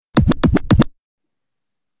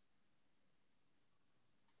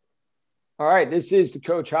All right, this is the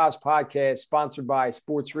Coach Haas podcast, sponsored by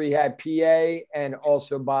Sports Rehab PA and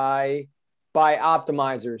also by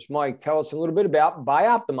Bioptimizers. Mike, tell us a little bit about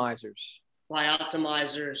Bioptimizers.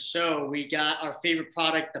 Bioptimizers. So we got our favorite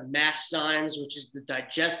product, the Maxizymes, which is the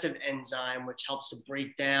digestive enzyme, which helps to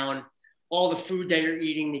break down all the food that you're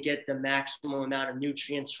eating to get the maximum amount of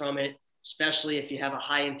nutrients from it, especially if you have a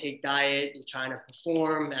high intake diet, you're trying to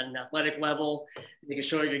perform at an athletic level, making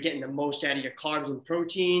sure you're getting the most out of your carbs and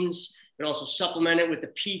proteins. You can also supplement it with the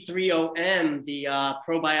P3OM, the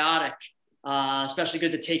probiotic, especially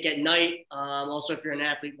good to take at night. Also, if you're an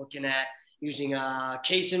athlete looking at using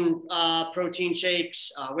casein protein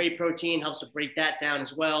shakes, whey protein helps to break that down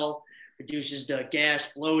as well. Reduces the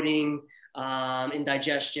gas, bloating,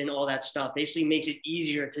 indigestion, all that stuff. Basically makes it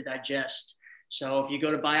easier to digest. So if you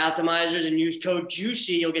go to Bioptimizers and use code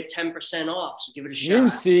JUICY, you'll get 10% off. So give it a shot.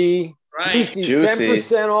 Juicy. Right. Juicy.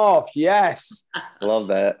 10% off. Yes. Love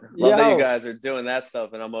that. Love that you guys are doing that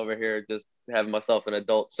stuff, and I'm over here just having myself an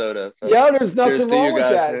adult soda. So there's nothing wrong with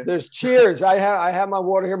that. Here. There's cheers. I have my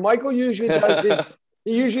water here. Michael usually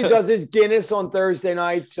does his Guinness on Thursday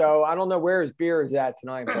night, so I don't know where his beer is at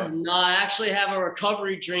tonight. But. No, I actually have a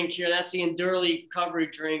recovery drink here. That's the Endurely recovery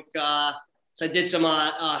drink. So I did some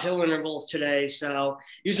hill intervals today. So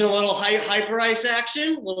using a little hyper ice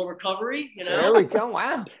action, a little recovery, There we go.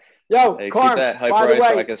 Wow. Yo, hey, Carm, keep that hyper ice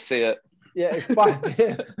so I can see it. Yeah,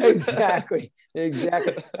 exactly.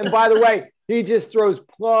 And by the way, he just throws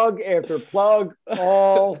plug after plug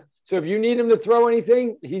So if you need him to throw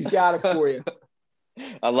anything, he's got it for you.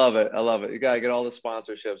 I love it. You got to get all the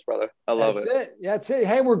sponsorships, brother. I love it. That's it.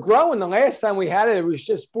 Hey, we're growing. The last time we had it, it was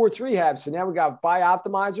just Sports Rehab. So now we got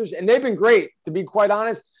Bioptimizers, and they've been great. To be quite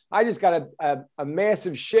honest, I just got a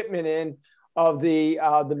massive shipment in of the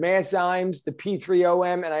Maxizymes, the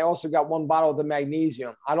P3OM, and I also got one bottle of the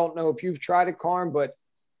magnesium. I don't know if you've tried it, Carm, but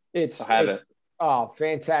I haven't. Oh,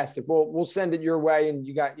 fantastic. We'll send it your way, and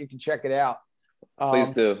you can check it out. Please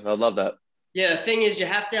do. I love that. Yeah, the thing is, you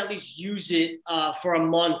have to at least use it for a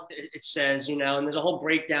month, it says, and there's a whole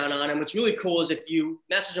breakdown on it. What's really cool is if you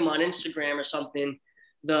message him on Instagram or something,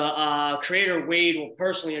 the creator, Wade, will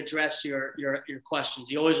personally address your questions.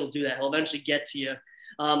 He always will do that. He'll eventually get to you.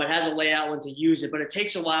 It has a layout when to use it, but it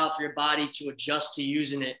takes a while for your body to adjust to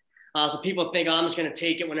using it. So people think, I'm just going to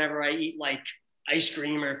take it whenever I eat like ice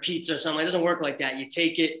cream or pizza or something. It doesn't work like that. You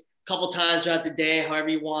take it a couple times throughout the day, however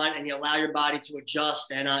you want, and you allow your body to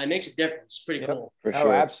adjust, and it makes a difference. It's pretty cool. For sure.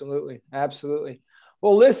 Oh, absolutely. Absolutely.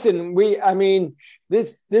 Well, listen,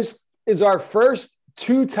 this is our first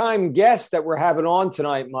two-time guest that we're having on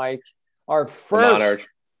tonight, Mike. Our first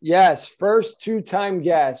two-time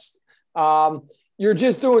guest. You're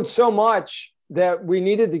just doing so much that we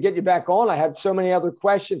needed to get you back on. I had so many other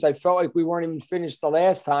questions. I felt like we weren't even finished the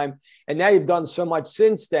last time, and now you've done so much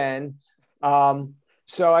since then.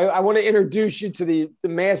 So I want to introduce you to the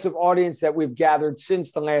massive audience that we've gathered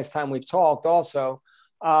since the last time we've talked also.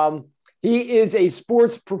 He is a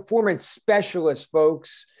sports performance specialist,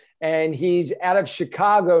 folks, and he's out of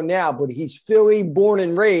Chicago now, but he's Philly born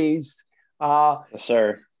and raised. Yes,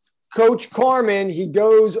 sir. Coach Carmen, he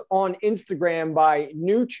goes on Instagram by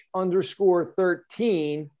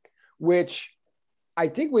Nooch_13, which I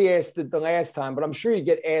think we asked it the last time, but I'm sure you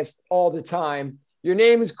get asked all the time. Your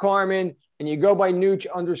name is Carmen, and you go by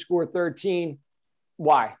Nooch_13.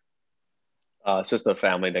 Why? It's just a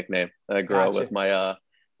family nickname that I grew up with. My,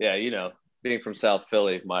 being from South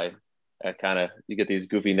Philly, you get these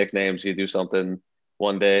goofy nicknames. You do something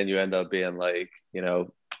one day and you end up being like,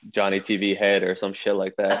 Johnny TV Head or some shit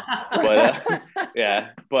like that.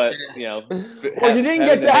 But you didn't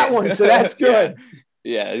get that one, so that's good.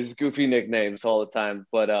 Yeah, these goofy nicknames all the time.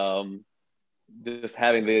 But just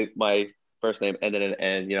having my first name ended in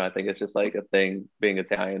N, I think it's just like a thing being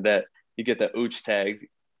Italian that you get the Ooch tag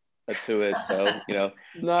to it. So,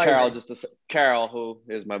 nice. Carol, who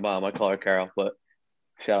is my mom, I call her Carol, but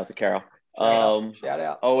shout out to Carol. Shout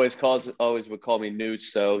out. Always would call me Nooch.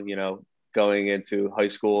 So, going into high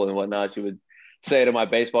school and whatnot, she would say it at my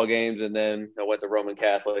baseball games. And then I went to Roman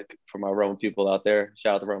Catholic for my Roman people out there.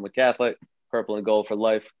 Shout out to Roman Catholic, purple and gold for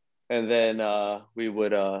life. And then we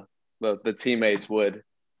would, the teammates would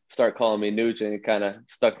start calling me Nooch, and it kind of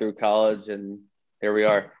stuck through college. And here we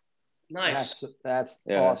are. Nice. That's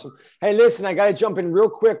awesome. Hey, listen, I got to jump in real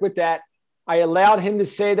quick with that. I allowed him to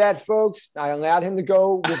say that, folks. I allowed him to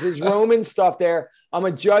go with his Roman stuff there. I'm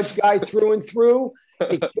a Judge guy through and through.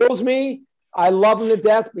 It kills me. I love him to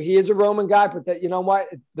death, but he is a Roman guy. But you know what?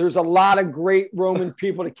 There's a lot of great Roman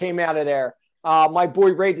people that came out of there. My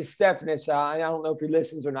boy Ray DeStephanis, I don't know if he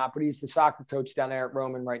listens or not, but he's the soccer coach down there at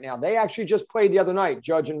Roman right now. They actually just played the other night,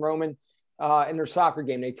 Judge and Roman. in their soccer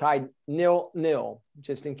game. They tied 0-0,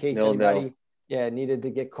 just in case 0-0. anybody needed to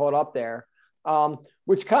get caught up there.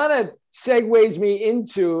 Which kind of segues me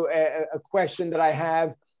into a question that I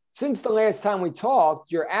have. Since the last time we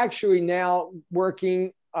talked, you're actually now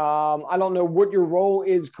working. I don't know what your role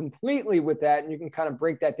is completely with that, and you can kind of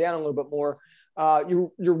break that down a little bit more.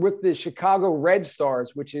 You're with the Chicago Red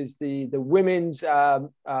Stars, which is the women's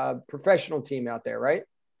professional team out there, right?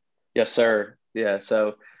 Yes, sir. Yeah.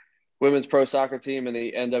 So women's pro soccer team in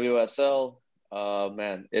the NWSL.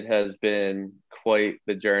 Man, it has been quite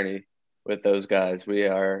the journey with those guys. We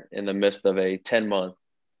are in the midst of a 10-month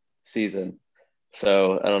season.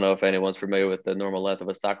 So I don't know if anyone's familiar with the normal length of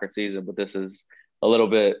a soccer season, but this is a little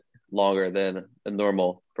bit longer than a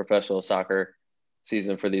normal professional soccer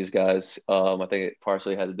season for these guys. I think it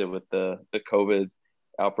partially had to do with the COVID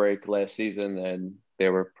outbreak last season, and they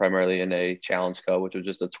were primarily in a Challenge Cup, which was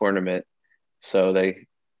just a tournament. So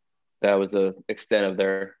that was the extent of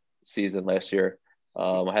their season last year.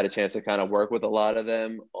 I had a chance to kind of work with a lot of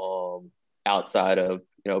them outside of,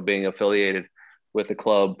 being affiliated with the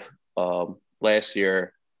club last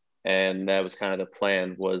year. And that was kind of the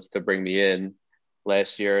plan, was to bring me in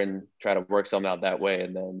last year and try to work something out that way.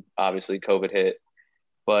 And then obviously COVID hit.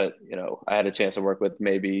 But, I had a chance to work with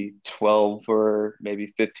maybe 12 or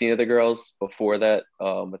maybe 15 of the girls before that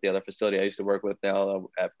at the other facility I used to work with now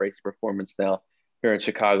at Brace Performance now here in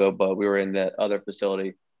Chicago. But we were in that other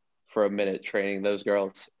facility for a minute training those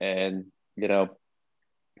girls. And,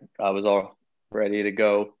 I was all ready to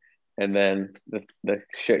go. And then the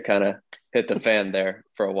shit kind of hit the fan there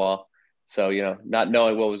for a while. So, not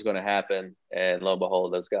knowing what was going to happen. And lo and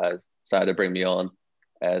behold, those guys decided to bring me on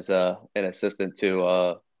as an assistant to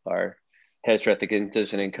our head strength and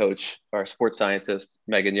conditioning coach, our sports scientist,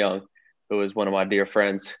 Megan Young, who is one of my dear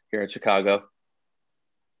friends here in Chicago.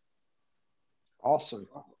 Awesome.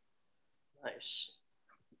 Nice.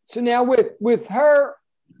 So now with her,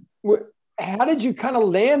 how did you kind of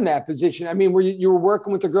land that position? I mean, you were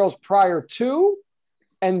working with the girls prior to,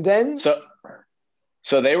 and then?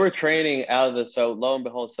 So they were training so lo and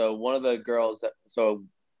behold, so one of the girls,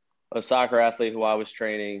 a soccer athlete who I was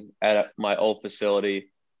training at my old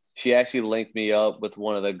facility, she actually linked me up with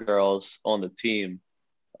one of the girls on the team.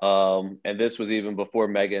 And this was even before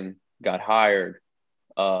Megan got hired.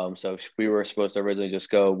 So we were supposed to originally just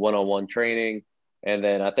go one-on-one training. And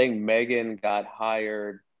then I think Megan got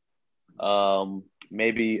hired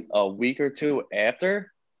maybe a week or two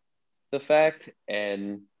after the fact.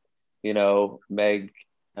 And, Meg,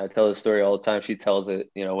 I tell the story all the time. She tells it,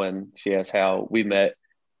 when she asks how we met,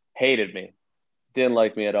 hated me, didn't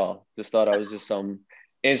like me at all. Just thought I was just some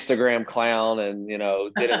Instagram clown and,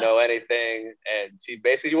 didn't know anything. And she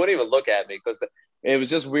basically wouldn't even look at me because it was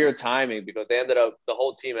just weird timing, because the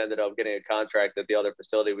whole team ended up getting a contract at the other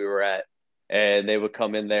facility we were at. And they would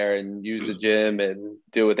come in there and use the gym and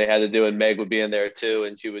do what they had to do. And Meg would be in there too.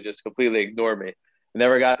 And she would just completely ignore me. I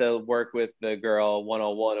never got to work with the girl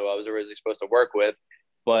one-on-one who I was originally supposed to work with,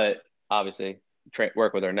 but obviously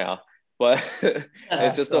work with her now. But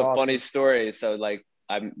it's just a funny story. So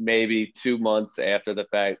I'm maybe 2 months after the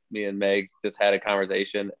fact, me and Meg just had a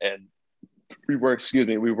conversation, and we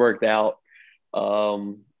worked out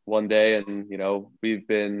one day, and, we've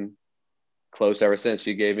been close ever since.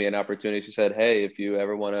 She gave me an opportunity. She said, hey, if you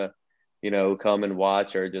ever want to, come and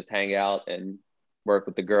watch or just hang out and work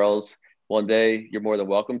with the girls one day, you're more than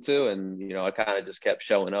welcome to. And, I kind of just kept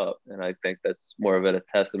showing up. And I think that's more of a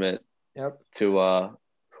testament to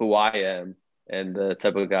who I am and the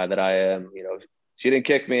type of guy that I am. She didn't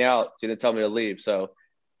kick me out. She didn't tell me to leave. So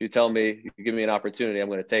you tell me, you give me an opportunity, I'm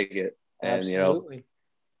going to take it. And, Absolutely.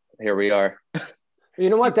 Here we are. You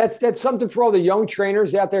know what? That's something for all the young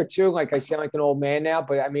trainers out there too. Like, I sound like an old man now,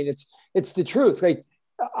 but I mean, it's the truth. Like,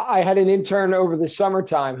 I had an intern over the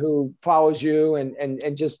summertime who follows you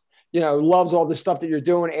and just, loves all the stuff that you're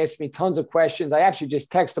doing, asked me tons of questions. I actually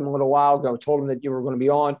just texted him a little while ago, told him that you were going to be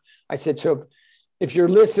on. I said, so if you're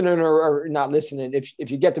listening or not listening,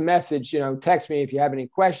 if you get the message, text me if you have any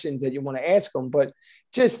questions that you want to ask them. But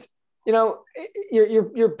just,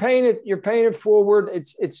 you're paying it forward.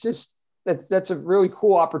 It's just, that's a really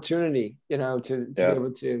cool opportunity, to be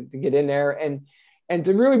able to get in there and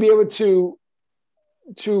to really be able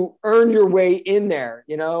to earn your way in there,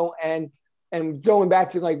 and going back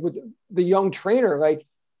to like with the young trainer, like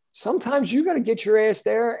sometimes you got to get your ass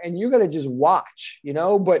there and you got to just watch,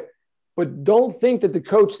 but don't think that the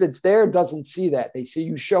coach that's there doesn't see that. They see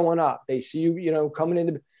you showing up. They see you, coming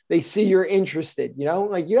into, they see you're interested,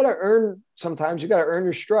 like you sometimes you got to earn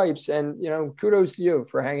your stripes, and, kudos to you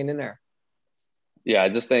for hanging in there. Yeah, I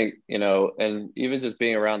just think, and even just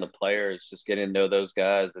being around the players, just getting to know those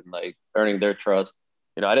guys and like earning their trust.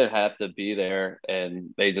 I didn't have to be there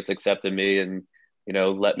and they just accepted me and,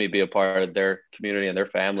 let me be a part of their community and their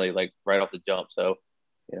family, like right off the jump. So,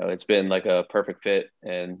 it's been like a perfect fit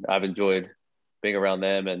and I've enjoyed being around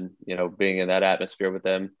them and, being in that atmosphere with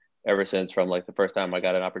them ever since from like the first time I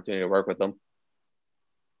got an opportunity to work with them.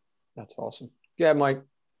 That's awesome. Yeah, Mike.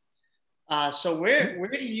 So where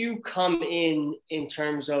do you come in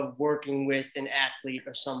terms of working with an athlete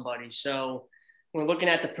or somebody? So we're looking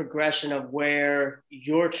at the progression of where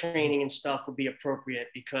your training and stuff would be appropriate,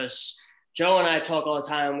 because Joe and I talk all the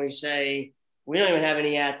time. We say we don't even have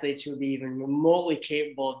any athletes who would be even remotely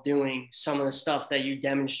capable of doing some of the stuff that you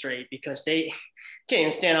demonstrate, because they can't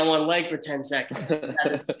even stand on one leg for 10 seconds. We've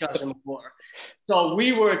had this discussion before. So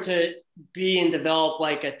we were to be and develop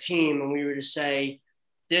like a team, and we were to say,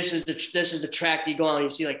 this is the track you go on. You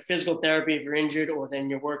see like physical therapy if you're injured, or then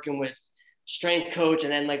you're working with strength coach.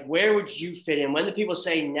 And then like, where would you fit in? When do people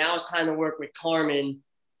say now it's time to work with Carmen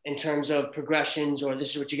in terms of progressions, or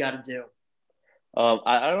this is what you got to do?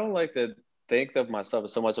 I don't like to think of myself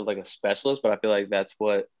as so much of like a specialist, but I feel like that's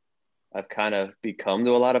what I've kind of become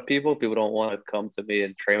to a lot of people. People don't want to come to me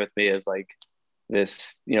and train with me as like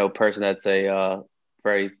this, person that's a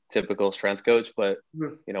very typical strength coach. But,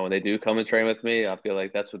 when they do come and train with me, I feel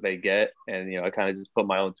like that's what they get. And, I kind of just put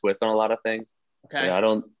my own twist on a lot of things. Okay. I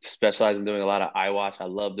don't specialize in doing a lot of eye wash. I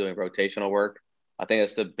love doing rotational work. I think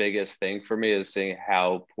that's the biggest thing for me, is seeing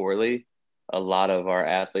how poorly a lot of our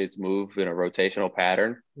athletes move in a rotational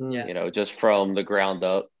pattern, just from the ground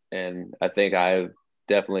up. And I think I've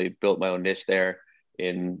definitely built my own niche there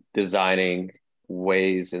in designing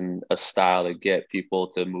ways and a style to get people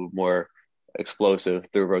to move more explosive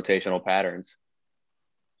through rotational patterns.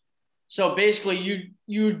 So basically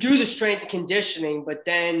you do the strength conditioning, but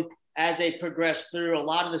then as they progress through, a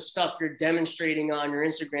lot of the stuff you're demonstrating on your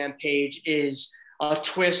Instagram page is a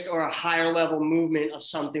twist or a higher level movement of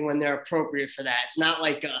something when they're appropriate for that. It's not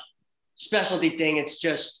like a specialty thing. It's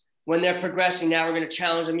just when they're progressing, now we're going to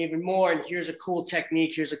challenge them even more. And here's a cool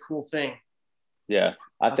technique. Here's a cool thing. Yeah.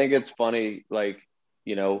 I think it's funny. Like,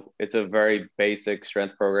 it's a very basic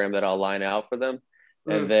strength program that I'll line out for them.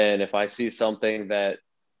 And then if I see something that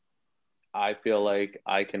I feel like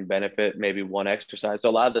I can benefit, maybe one exercise. So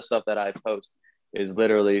a lot of the stuff that I post is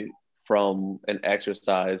literally from an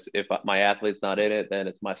exercise. If my athlete's not in it, then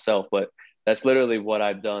it's myself. But that's literally what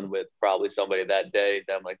I've done with probably somebody that day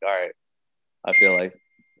that I'm like, all right, I feel like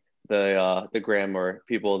the gram or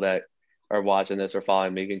people that are watching this or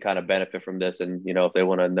following me can kind of benefit from this. And, if they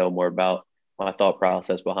want to know more about my thought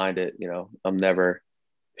process behind it, I'm never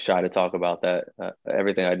shy to talk about that.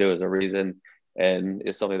 Everything I do is a reason, and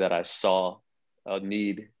it's something that I saw a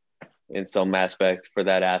need in some aspect for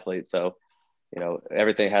that athlete. So,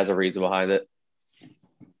 everything has a reason behind it.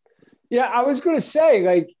 Yeah, I was going to say,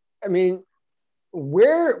 like, I mean,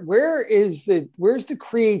 where's the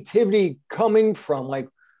creativity coming from? Like,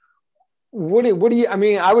 what do you, I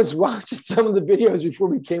mean, I was watching some of the videos before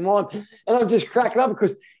we came on, and I'm just cracking up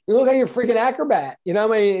because you look like you're a freaking acrobat. I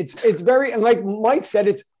mean, it's very, and like Mike said,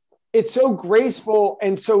 it's so graceful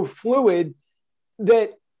and so fluid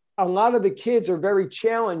that a lot of the kids are very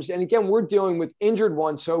challenged. And again, we're dealing with injured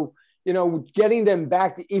ones. So, getting them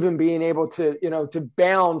back to even being able to, to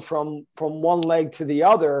bound from one leg to the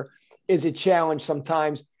other is a challenge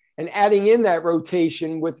sometimes. And adding in that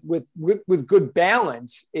rotation with good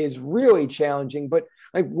balance is really challenging. But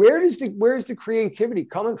like, where's the creativity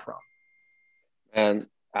coming from? And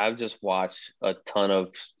I've just watched a ton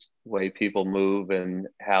of way people move and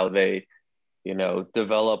how they,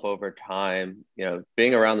 develop over time,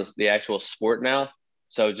 being around the actual sport now.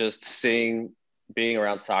 So just being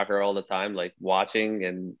around soccer all the time, like watching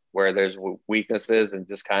and where there's weaknesses and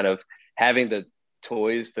just kind of having the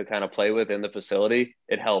toys to kind of play with in the facility,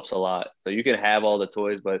 it helps a lot. So you can have all the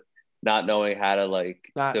toys, but not knowing how to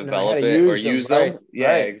develop it or use them.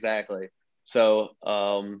 Yeah, right. Exactly. So,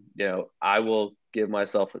 I will give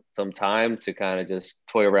myself some time to kind of just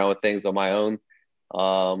toy around with things on my own.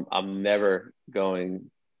 I'm never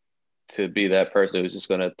going to be that person who's just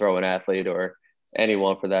going to throw an athlete or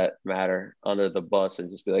anyone for that matter under the bus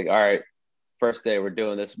and just be like, all right, first day we're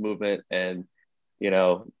doing this movement and,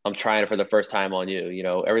 I'm trying it for the first time on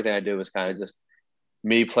you. Everything I do is kind of just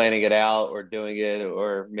me planning it out or doing it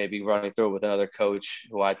or maybe running through it with another coach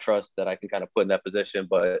who I trust that I can kind of put in that position.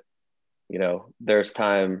 But, there's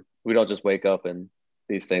time. We don't just wake up and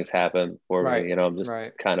these things happen for me. I'm just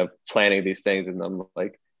kind of planning these things. And I'm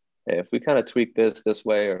like, hey, if we kind of tweak this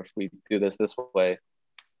way, or if we do this way,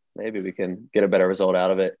 maybe we can get a better result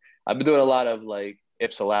out of it. I've been doing a lot of like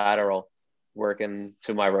ipsilateral working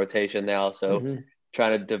to my rotation now. So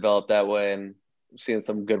trying to develop that way and seeing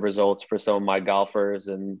some good results for some of my golfers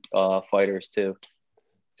and fighters too.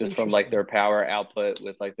 Just from like their power output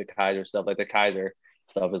with like the Kaiser stuff. Like the Kaiser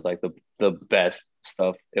stuff is like the best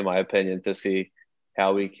stuff in my opinion, to see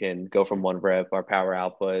how we can go from one rep, our power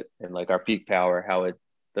output, and like our peak power,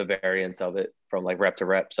 the variance of it from like rep to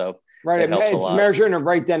rep. So right, it's measuring it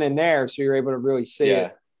right then and there, so you're able to really see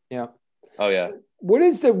it. Yeah. Oh yeah. What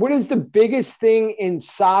is the biggest thing in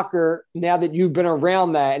soccer now that you've been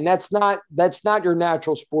around that? And that's not your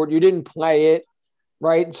natural sport. You didn't play it,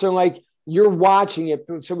 right? So like you're watching it,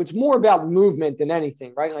 so it's more about movement than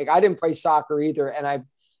anything, right? Like I didn't play soccer either, and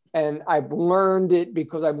I've learned it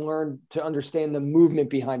because I've learned to understand the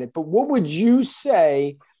movement behind it. But what would you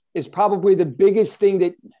say is probably the biggest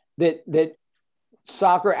thing that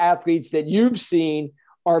soccer athletes that you've seen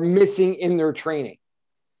are missing in their training?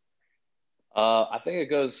 I think it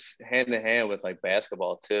goes hand in hand with like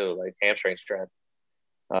basketball too, like hamstring strength.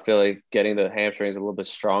 I feel like getting the hamstrings a little bit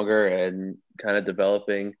stronger and kind of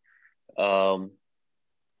developing from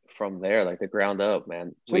there, like the ground up,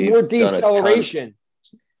 man. So more deceleration.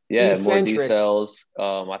 Yeah, more decels.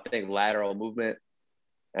 I think lateral movement.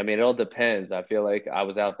 I mean, it all depends. I feel like I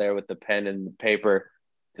was out there with the pen and the paper,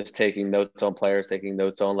 just taking notes on players, taking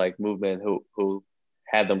notes on like movement, who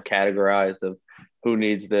had them categorized of who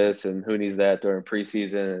needs this and who needs that during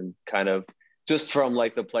preseason, and kind of just from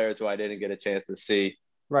like the players who I didn't get a chance to see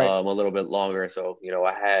a little bit longer. So,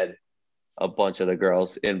 I had a bunch of the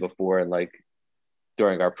girls in before and like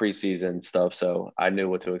during our preseason stuff. So I knew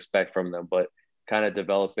what to expect from them, but kind of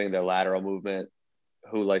developing their lateral movement,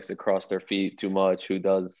 who likes to cross their feet too much, who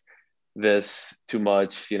does this too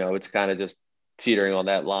much, it's kind of just teetering on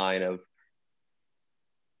that line of,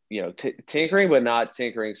 tinkering, but not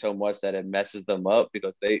tinkering so much that it messes them up,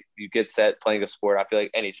 because you get set playing a sport. I feel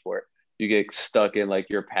like any sport, you get stuck in like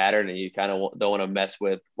your pattern and you kind of don't want to mess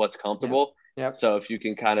with what's comfortable. Yeah. So if you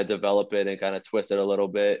can kind of develop it and kind of twist it a little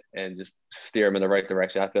bit and just steer them in the right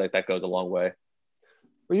direction, I feel like that goes a long way.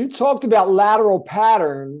 Well, you talked about lateral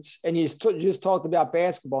patterns, and you just talked about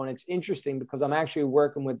basketball, and it's interesting because I'm actually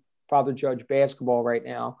working with Father Judge basketball right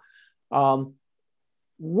now.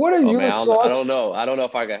 What are your thoughts? I don't know. I don't know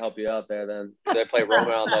if I can help you out there. Then they play Roman.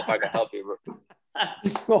 I don't know if I can help you.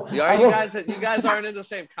 Well, you guys aren't in the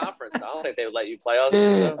same conference. I don't think they would let you play us.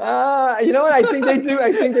 You know what? I think they do.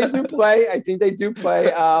 I think they do play.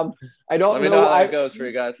 I don't know. Let me know how it goes for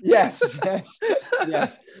you guys. Yes.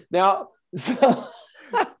 Now,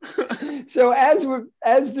 so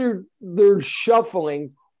as they're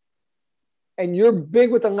shuffling, and you're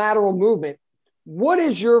big with the lateral movement, what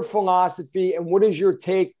is your philosophy and what is your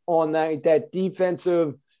take on that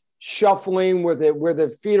defensive shuffling where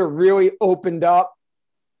the feet are really opened up?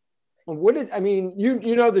 You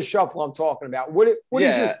know the shuffle I'm talking about.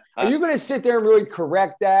 Are you going to sit there and really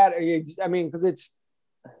correct that? Because it's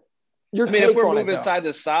your take on it. If we're moving side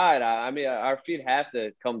to side, our feet have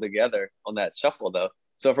to come together on that shuffle though.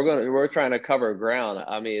 So if we're trying to cover ground,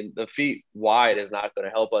 the feet wide is not going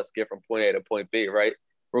to help us get from point A to point B, right?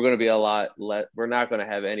 We're going to be we're not going to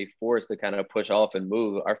have any force to kind of push off and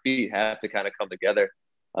move. Our feet have to kind of come together.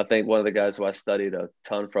 I think one of the guys who I studied a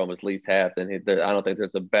ton from is Lee Taft, and I don't think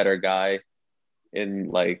there's a better guy in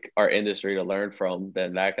like our industry to learn from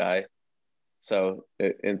than that guy. So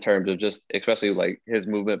in terms of just, especially like his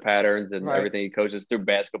movement patterns and everything he coaches through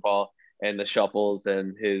basketball and the shuffles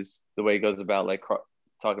and the way he goes about like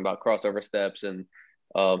talking about crossover steps and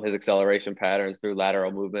his acceleration patterns through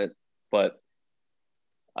lateral movement. But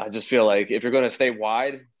I just feel like if you're going to stay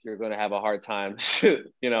wide, you're going to have a hard time, kind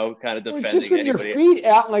of defending just with anybody. Your feet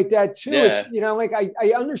out like that too. Yeah. It's,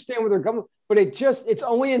 I understand where they're coming, but it's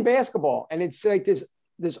only in basketball. And it's like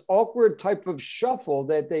this awkward type of shuffle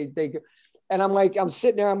that they and I'm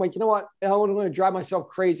sitting there. I'm like, you know what? I'm going to drive myself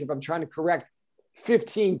crazy if I'm trying to correct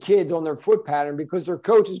 15 kids on their foot pattern because their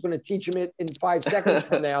coach is going to teach them it in 5 seconds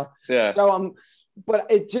from now. Yeah. So but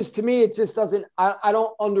to me, it just doesn't, I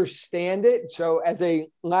don't understand it. So as a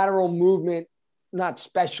lateral movement, not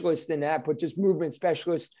specialist in that, but just movement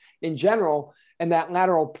specialist in general, and that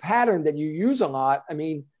lateral pattern that you use a lot,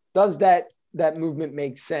 does that movement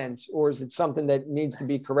make sense? Or is it something that needs to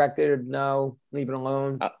be corrected, or no, leave it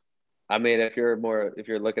alone? If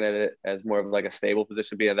you're looking at it as more of like a stable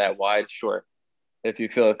position being that wide, sure. If you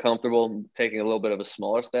feel comfortable taking a little bit of a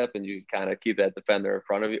smaller step and you kind of keep that defender in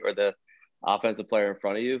front of you or the offensive player in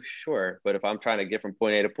front of you, sure. But if I'm trying to get from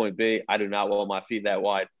point A to point B, I do not want my feet that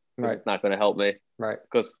wide. Right. It's not going to help me. Right.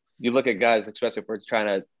 Because you look at guys, especially if we're trying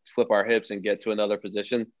to flip our hips and get to another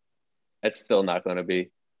position, it's still not going to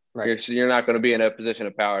be Right. You're not going to be in a position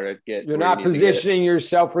of power to get. You're not positioning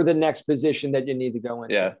yourself for the next position that you need to go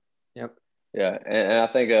into. Yeah. Yep. Yeah. And I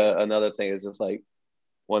think another thing is just like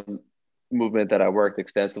one movement that I worked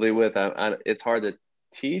extensively with. It's hard to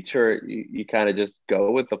teach, or you kind of just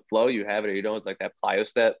go with the flow. You have it or you don't. It's like that plyo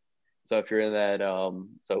step. So if you're in that,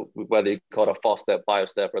 so whether you call it a false step, plyo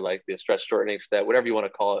step, or like the stretch shortening step, whatever you want to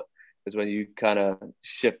call it, is when you kind of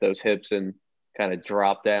shift those hips and kind of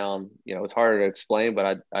drop down. You know, it's harder to explain,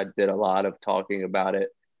 but I did a lot of talking about it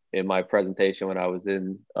in my presentation when I was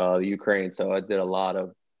in Ukraine. So I did a lot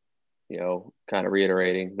of, you know, kind of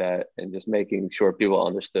reiterating that and just making sure people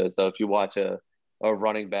understood. So if you watch a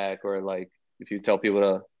running back, or like if you tell people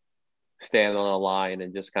to stand on a line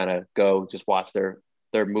and just kind of go, just watch their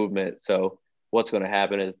movement. So what's going to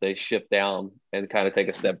happen is they shift down and kind of take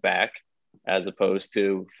a step back as opposed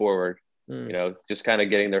to forward. You know, just kind of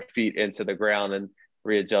getting their feet into the ground and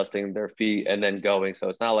readjusting their feet and then going. So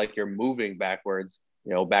it's not like you're moving backwards.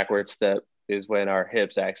 You know, backward step is when our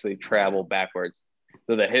hips actually travel backwards.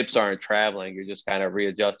 So the hips aren't traveling. You're just kind of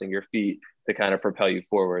readjusting your feet to kind of propel you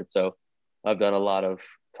forward. So I've done a lot of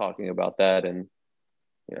talking about that, and,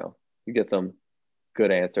 you know, you get some good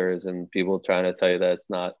answers and people trying to tell you that it's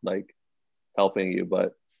not like helping you,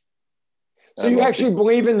 but. So you actually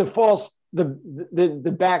believe in the false,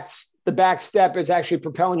 the back step is actually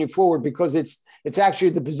propelling you forward, because it's actually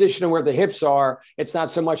the position of where the hips are. It's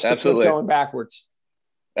not so much the foot going backwards.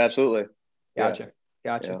 Absolutely. Gotcha.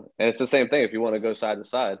 Yeah. And it's the same thing if you want to go side to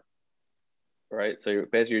side, right? So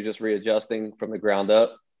you're just readjusting from the ground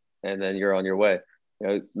up, and then you're on your way. You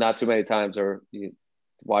know, not too many times, or you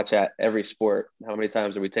watch at every sport, how many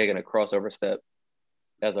times are we taking a crossover step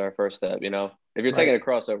as our first step? You know, if you're taking a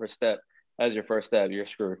crossover step as your first step, you're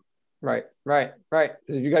screwed. Right.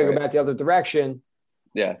 Because if you got to go back the other direction,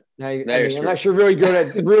 now unless you're really good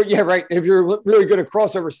at if you're really good at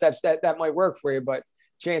crossover steps, that might work for you, but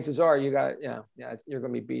chances are you're going to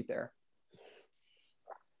be beat there.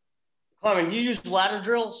 Carmen, you use ladder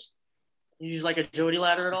drills? You use like agility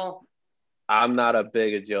ladder at all? I'm not a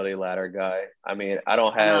big agility ladder guy. I mean, I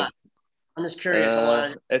don't have. I'm just curious.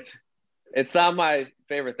 It's not my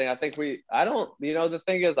favorite thing. I think the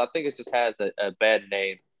thing is, I think it just has a bad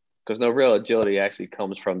name, because no real agility actually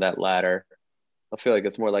comes from that ladder. I feel like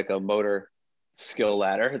it's more like a motor skill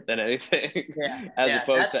ladder than anything, as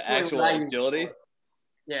opposed to actual agility.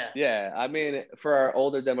 Yeah. I mean, for our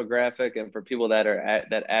older demographic and for people that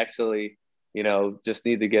actually, you know, just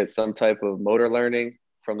need to get some type of motor learning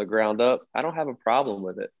from the ground up, I don't have a problem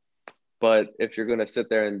with it. But if you're going to sit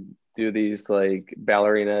there and do these like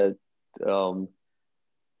ballerina toe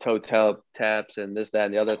taps and this, that,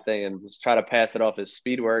 and the other thing, and just try to pass it off as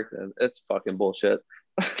speed work, and it's fucking bullshit.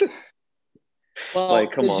 Well,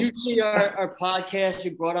 like, come on. Did you see our podcast?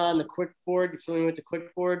 You brought on the QuickBoard. You familiar with the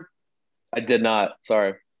QuickBoard? I did not.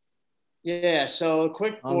 Sorry. Yeah. So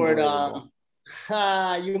QuickBoard,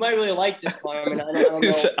 you might really like this, Carmen. I don't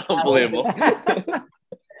know. Unbelievable.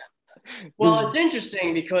 Well, it's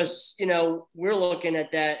interesting because, you know, we're looking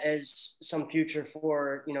at that as some future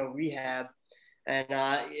for, you know, rehab. And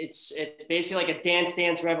it's basically like a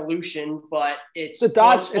Dance Revolution, but it's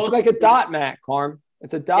like a dot mat, Carm.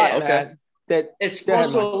 It's a dot mat that it's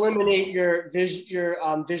supposed to eliminate your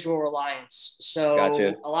visual reliance. So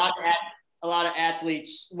gotcha. a lot of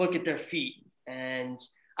athletes look at their feet, and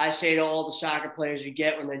I say to all the soccer players you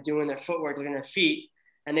get when they're doing their footwork, looking at their feet,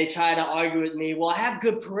 and they try to argue with me, well, I have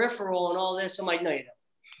good peripheral and all this. I'm like, no, you don't.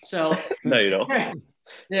 So no, you don't.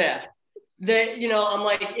 Yeah. I'm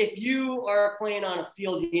like, if you are playing on a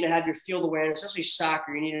field, you need to have your field awareness, especially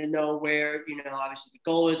soccer. You need to know where, you know, obviously the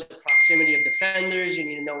goal is, the proximity of defenders. You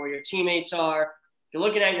need to know where your teammates are. If you're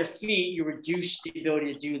looking at your feet, you reduce the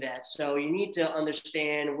ability to do that. So you need to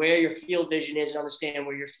understand where your field vision is and understand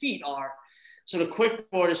where your feet are. So the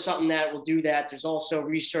QuickBoard is something that will do that. There's also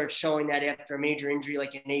research showing that after a major injury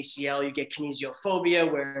like an ACL, you get kinesiophobia,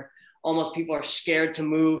 where almost people are scared to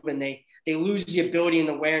move, and they lose the ability and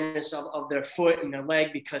awareness of their foot and their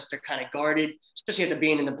leg because they're kind of guarded, especially after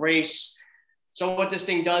being in the brace. So what this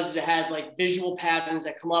thing does is it has like visual patterns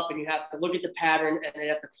that come up, and you have to look at the pattern, and then you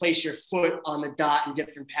have to place your foot on the dot in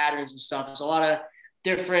different patterns and stuff. There's a lot of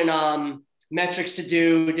different metrics to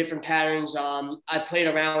do, different patterns. I played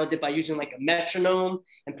around with it by using like a metronome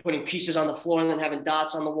and putting pieces on the floor and then having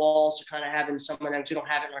dots on the wall. So kind of having someone else, we don't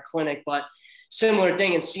have it in our clinic, but similar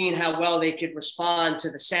thing, and seeing how well they could respond to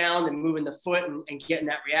the sound and moving the foot and getting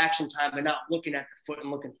that reaction time, but not looking at the foot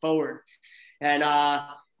and looking forward. And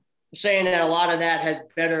saying that a lot of that has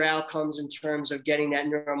better outcomes in terms of getting that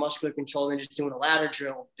neuromuscular control than just doing a ladder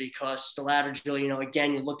drill, because the ladder drill, you know,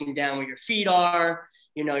 again, you're looking down where your feet are,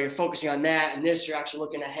 you know, you're focusing on that. And this, you're actually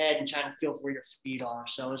looking ahead and trying to feel for where your feet are.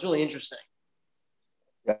 So it's really interesting.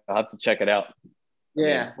 Yeah, I'll have to check it out.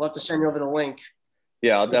 Yeah, we'll have to send you over the link.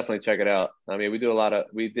 Yeah, I'll definitely check it out. I mean, we did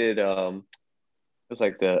it was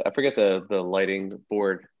like I forget the lighting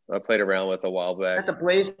board I played around with a while back. At the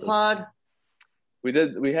Blaze Pod? We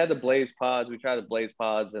had the Blaze Pods. We tried the Blaze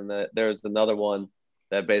Pods, and there's another one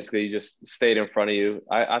that basically you just stayed in front of you.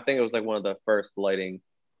 I think it was like one of the first lighting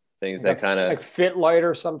things like that kind of like Fit Light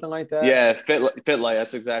or something like that. Yeah, Fit Light.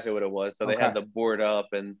 That's exactly what it was. So they had the board up,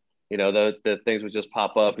 and you know the things would just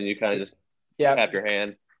pop up, and you kind of just tap your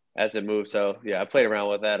hand as it moves. So yeah, I played around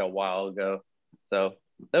with that a while ago. So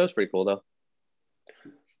that was pretty cool though.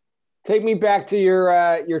 Take me back to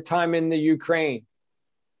your time in the Ukraine.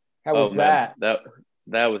 How was that?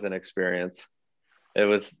 That was an experience. It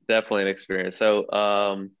was definitely an experience.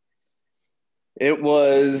 So it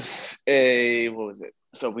was what was it?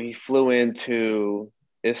 So we flew into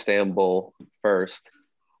Istanbul first.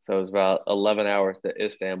 So it was about 11 hours to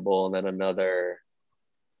Istanbul and then another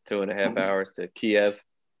 2.5 hours to Kiev.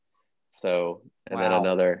 So, and then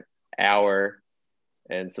another hour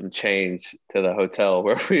and some change to the hotel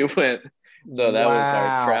where we went. So that was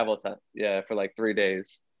our travel time. Yeah, for like 3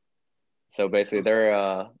 days. So basically they're,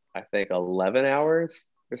 I think 11 hours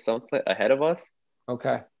or something ahead of us.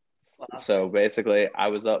 Okay. So basically I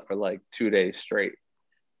was up for like 2 days straight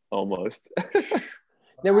almost.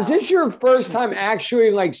 Now, was this your first time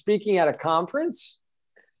actually like speaking at a conference?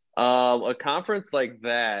 A conference like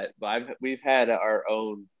that, but we've had our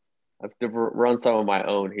own. I've run some of my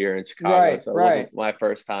own here in Chicago, so it wasn't my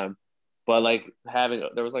first time. But like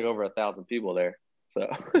there was like over 1,000 people there, so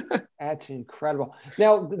that's incredible.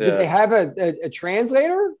 Now, did they have a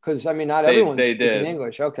translator? Because I mean, not everyone's speaking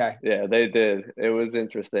English. Okay. Yeah, they did. It was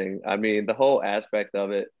interesting. I mean, the whole aspect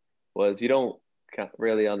of it was you don't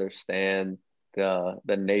really understand the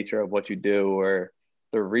nature of what you do or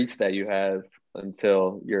the reach that you have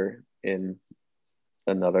until you're in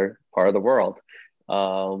another part of the world.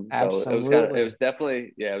 So it was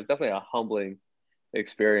definitely a humbling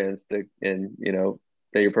experience and you know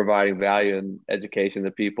that you're providing value and education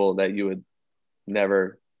to people that you would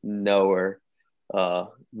never know or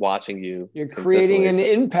watching you. You're creating an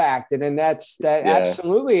impact, and then that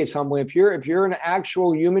absolutely is humbling. If you're an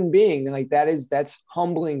actual human being, like that's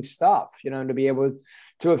humbling stuff, you know, to be able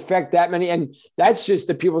to affect that many. And that's just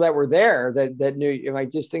the people that were there that knew you.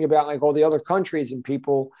 Like, just think about like all the other countries and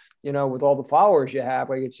people, you know, with all the followers you have.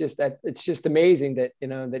 Like, it's just amazing that, you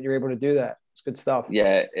know, that you're able to do that. It's good stuff.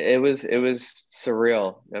 Yeah, it was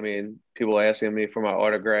surreal. I mean, people asking me for my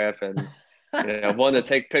autograph and you know, wanting to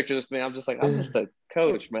take pictures with me. I'm just like, I'm just a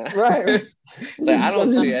coach, man. Right. Like, I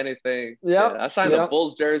don't see anything. Yeah. I signed a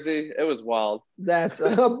Bulls jersey. It was wild. That's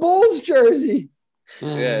a Bulls jersey.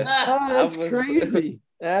 Yeah. Oh, that's crazy.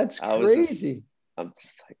 That's crazy. I'm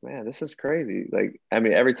just like, man, this is crazy. Like, I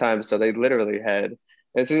mean, every time. So they literally had.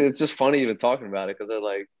 It's just funny even talking about it because they're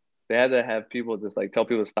like, they had to have people just like tell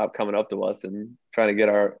people to stop coming up to us and trying to get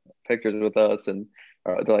our pictures with us, and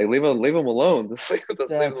they're like, leave them alone. Just leave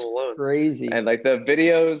them alone. Crazy. And like the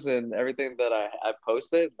videos and everything that I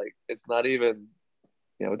posted, like it's not even,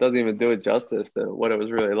 you know, it doesn't even do it justice to what it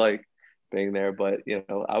was really like being there. But you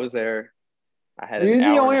know, I was there. I had. Were you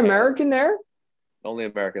the only American there? Only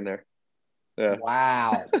American there. Yeah.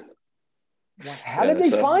 Wow. How did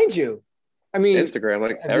they find you? I mean, Instagram,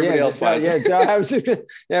 like everybody else. I was just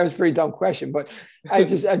that was a pretty dumb question, but they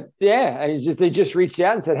just reached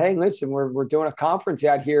out and said, "Hey, listen, we're doing a conference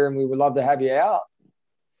out here, and we would love to have you out."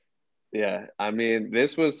 Yeah, I mean,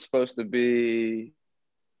 this was supposed to be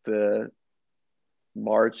the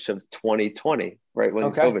March of 2020, right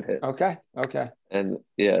when COVID hit. Okay. And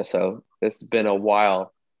yeah, so it's been a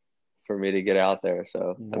while for me to get out there.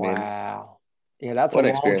 So wow, yeah, that's a long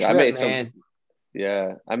experience. Trip, man.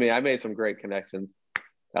 Yeah, I mean, I made some great connections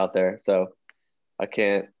out there, so I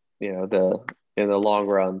can't, you know, in the long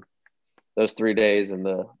run, those 3 days and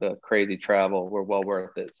the crazy travel were well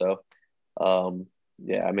worth it. So,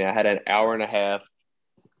 yeah, I mean, I had an hour and a half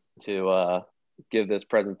to give this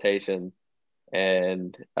presentation,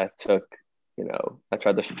 and I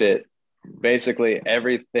tried to fit basically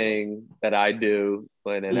everything that I do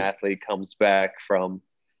when an athlete comes back from,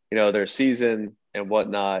 you know, their season and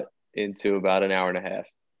whatnot into about an hour and a half.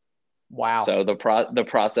 Wow. So the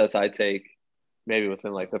process I take maybe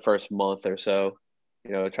within like the first month or so,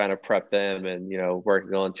 you know, trying to prep them and, you know,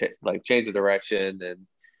 working on change of direction and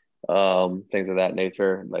things of that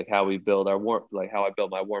nature, like how we build how I build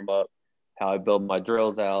my warm up, how I build my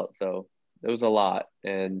drills out. So it was a lot.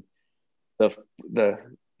 And the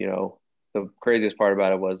you know, the craziest part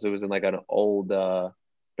about it was in like an old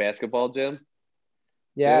basketball gym.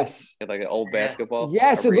 Yes. Like an old basketball.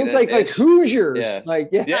 Yes, it looked like Hoosiers. Yeah. Like,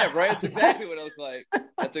 yeah, right. That's exactly what it looked like.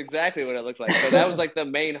 That's exactly what it looked like. So that was like the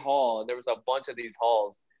main hall. And there was a bunch of these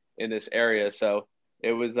halls in this area. So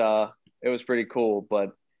it was pretty cool.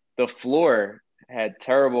 But the floor had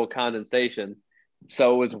terrible condensation.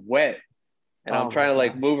 So it was wet. And I'm trying to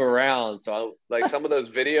like move around. So like some of those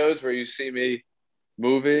videos where you see me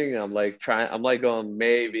moving, I'm like going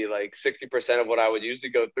maybe like 60% of what I would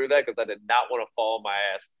usually go through that, because I did not want to fall on my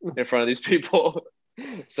ass in front of these people.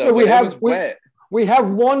 So we have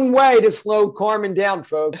one way to slow Carmen down,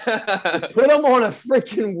 folks. Put him on a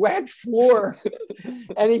freaking wet floor,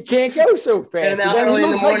 and he can't go so fast. And then early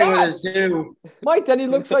in the morning with his zoo. Mike, then he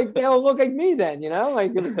looks like they'll look like me. Then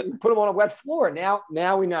like put him on a wet floor.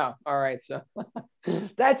 Now we know. All right, so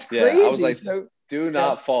that's crazy. Yeah, I was like, do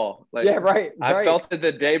not fall. Like, right. I felt it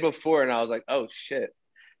the day before, and I was like, oh shit,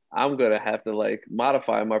 I'm gonna have to like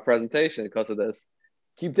modify my presentation because of this.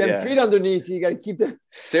 Keep them feet underneath you. You got to keep them.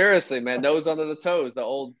 Seriously, man, nose under the toes. The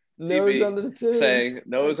old nose TV under the toes. Saying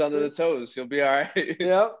nose under the toes. You'll be all right.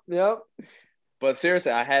 Yep. But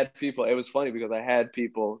seriously, I had people. It was funny because I had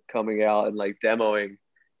people coming out and like demoing,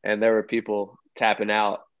 and there were people tapping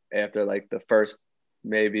out after like the first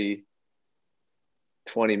maybe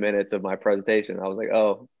 20 minutes of my presentation. I was like,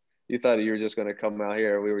 oh, you thought you were just going to come out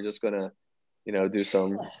here. We were just going to, do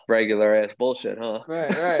some regular ass bullshit, huh?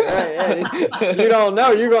 Right. Hey, you don't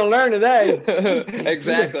know. You're going to learn today.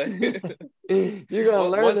 Exactly. You're going to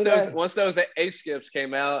learn today. Once those A skips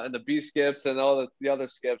came out and the B skips and all the other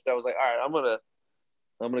skips, I was like, all right, I'm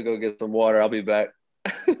going to go get some water. I'll be back.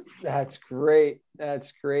 That's great.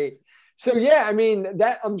 So, yeah, I mean,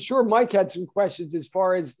 that I'm sure Mike had some questions as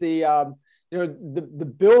far as the,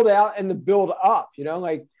 the build out and the build up,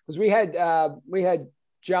 like, because we had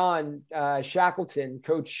John Shackleton,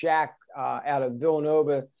 Coach Shack out of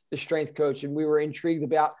Villanova, the strength coach. And we were intrigued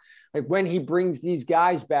about like when he brings these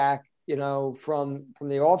guys back, from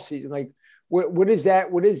the off season, like what is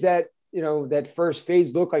that, that first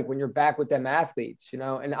phase look like when you're back with them athletes,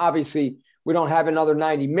 and obviously we don't have another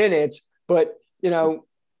 90 minutes, but,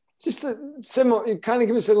 just a similar, kind of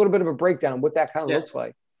give us a little bit of a breakdown of what that kind of looks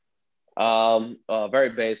like. Very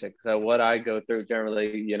basic. So what I go through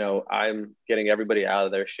generally, I'm getting everybody out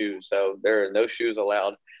of their shoes. So there are no shoes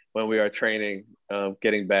allowed when we are training,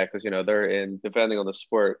 getting back, because, they're in, depending on the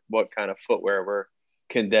sport, what kind of footwear we're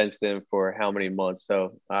condensed in for how many months.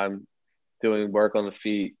 So I'm doing work on the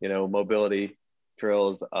feet, mobility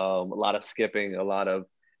drills, a lot of skipping, a lot of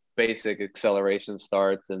basic acceleration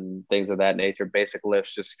starts and things of that nature, basic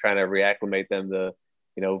lifts, just trying to reacclimate them to,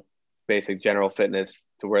 basic general fitness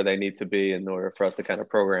to where they need to be in order for us to kind of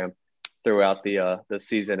program throughout the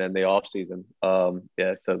season and the off season.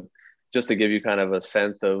 So just to give you kind of a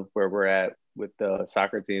sense of where we're at with the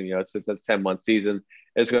soccer team, it's a 10-month season.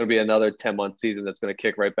 It's going to be another 10-month season that's going to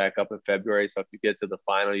kick right back up in February. So if you get to the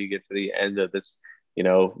final, you get to the end of this,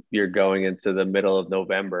 you're going into the middle of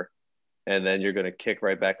November, and then you're going to kick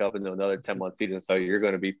right back up into another 10-month season. So you're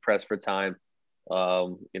going to be pressed for time.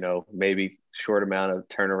 Maybe short amount of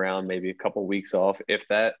turnaround, maybe a couple weeks off, if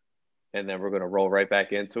that, and then we're going to roll right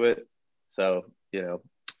back into it. So,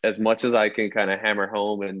 as much as I can kind of hammer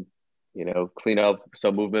home and, clean up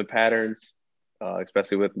some movement patterns,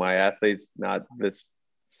 especially with my athletes, not this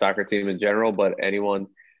soccer team in general, but anyone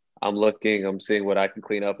I'm seeing what I can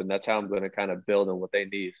clean up, and that's how I'm going to kind of build on what they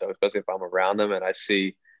need. So especially if I'm around them and I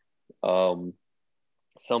see,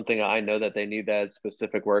 something I know that they need that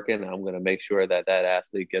specific work in, I'm going to make sure that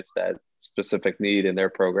athlete gets that specific need in their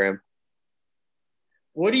program.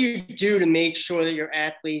 What do you do to make sure that your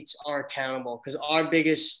athletes are accountable? Because our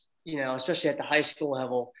biggest, especially at the high school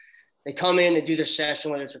level, they come in, they do their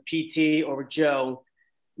session, whether it's for PT or with Joe,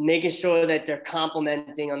 making sure that they're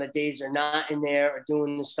complimenting on the days they're not in there or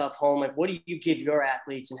doing the stuff home. Like, what do you give your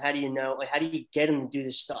athletes, and how do you know, like, how do you get them to do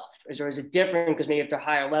this stuff? Is it different because maybe if they're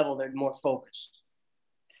higher level, they're more focused?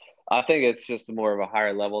 I think it's just more of a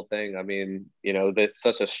higher level thing. I mean, there's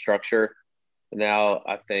such a structure now.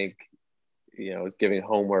 I think, giving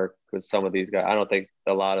homework with some of these guys, I don't think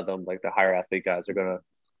a lot of them, like the higher athlete guys, are going to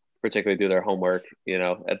particularly do their homework.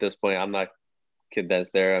 At this point, I'm not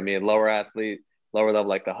condensed there. I mean, lower level,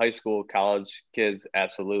 like the high school, college kids,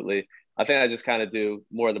 absolutely. I think I just kind of do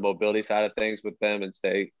more of the mobility side of things with them and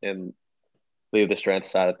stay and leave the strength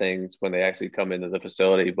side of things when they actually come into the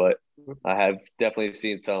facility. But I have definitely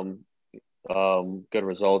seen some good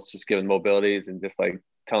results just giving mobilities and just like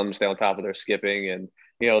telling them to stay on top of their skipping and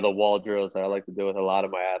the wall drills that I like to do with a lot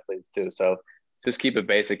of my athletes too. So just keep it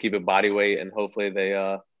basic, keep it body weight, and hopefully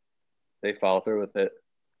they follow through with it.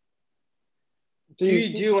 Do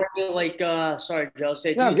you do any like sorry, Joe, do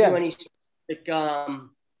you do any specific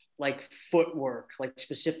like footwork, like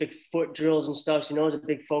specific foot drills and stuff? So, there's a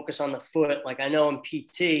big focus on the foot. Like I know in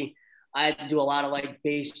PT, I had to do a lot of like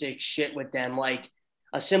basic shit with them, like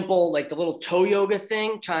a simple, like the little toe yoga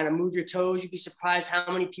thing, trying to move your toes. You'd be surprised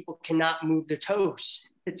how many people cannot move their toes.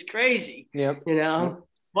 It's crazy. Yep.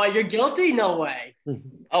 But you're guilty? No way.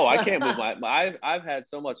 Oh, I can't move I've had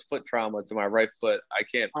so much foot trauma to my right foot. I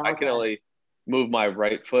can't, okay. I can only move my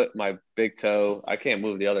right foot, my big toe. I can't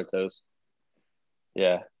move the other toes.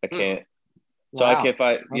 Yeah, I can't. So wow.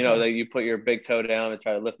 That you put your big toe down and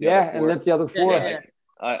try to lift the other foot. And lift the other foot. Yeah.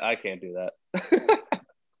 I can't do that.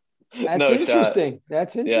 That's interesting. Shot.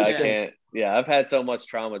 That's interesting. Yeah, I can't. Yeah, I've had so much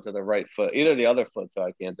trauma to the right foot, either the other foot, so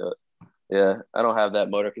I can't do it. Yeah, I don't have that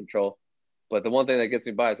motor control. But the one thing that gets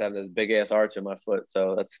me by is having this big ass arch in my foot.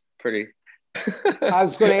 So that's pretty. I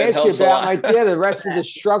was going to ask you about the rest of the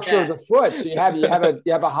structure of the foot. So you have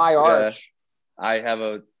a high arch. Yeah, I have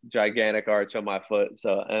a gigantic arch on my foot.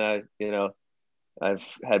 So, and I've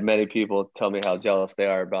had many people tell me how jealous they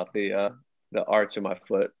are about the arch in my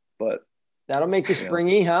foot, but that'll make you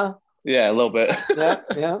springy, huh? Yeah, a little bit.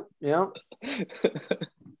 Yeah.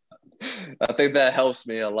 I think that helps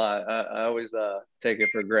me a lot. I always take it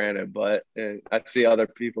for granted, but I see other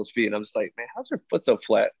people's feet and I'm just like, man, how's your foot so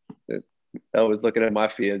flat? I was looking at my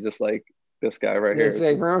feet and just like this guy right here.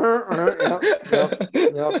 Like,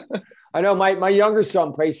 yep. I know my younger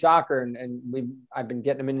son plays soccer and I've been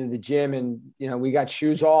getting him into the gym and, we got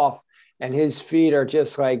shoes off and his feet are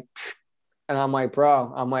just like, and I'm like,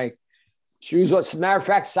 bro, shoes. As a matter of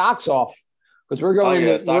fact, socks off. Because we're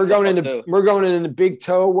going into big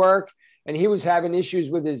toe work, and he was having issues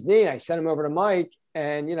with his knee. I sent him over to Mike,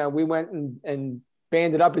 and we went and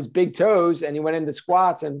banded up his big toes, and he went into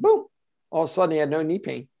squats, and boom, all of a sudden he had no knee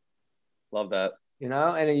pain. Love that.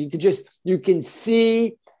 And you can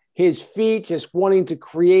see his feet just wanting to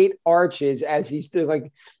create arches as he's doing,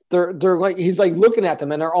 like they're like he's like looking at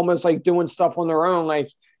them, and they're almost like doing stuff on their own. Like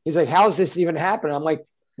he's like, how's this even happening? I'm like,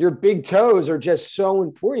 your big toes are just so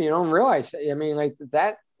important. You don't realize. I mean, like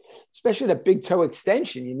that, especially the big toe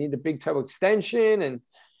extension. You need the big toe extension, and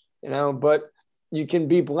but you can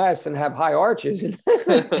be blessed and have high arches and,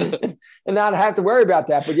 and not have to worry about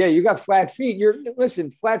that. But yeah, you got flat feet.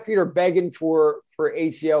 Flat feet are begging for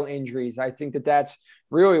ACL injuries. I think that's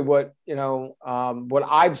really what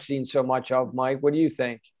I've seen so much of. Mike, what do you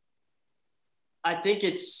think? I think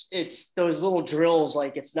it's those little drills.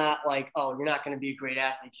 Like, it's not like, oh, you're not going to be a great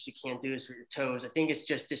athlete because you can't do this with your toes. I think it's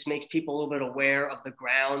just, this makes people a little bit aware of the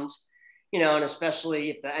ground, and especially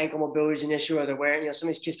if the ankle mobility is an issue, or they're wearing, some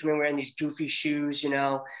of these kids come in wearing these goofy shoes,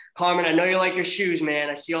 Carmen, I know you like your shoes, man.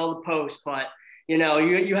 I see all the posts, but you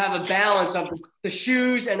have a balance of the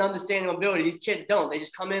shoes and understanding mobility. These kids don't. They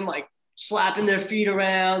just come in like slapping their feet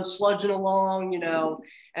around, sludging along,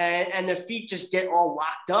 and their feet just get all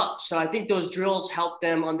locked up. So I think those drills help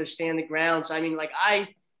them understand the grounds. I mean, like, I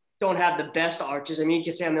don't have the best arches. I mean, you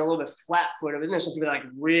can say I'm a little bit flat foot, but then there's some people that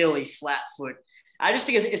like really flat foot. I just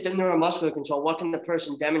think it's the neuromuscular control. What can the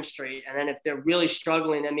person demonstrate? And then if they're really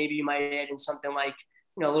struggling, then maybe you might add in something like,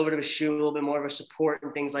 a little bit of a shoe, a little bit more of a support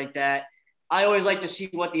and things like that. I always like to see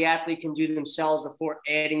what the athlete can do themselves before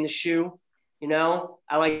adding the shoe.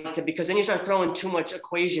 I like to, because then you start throwing too much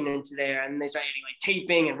equation into there and they start adding like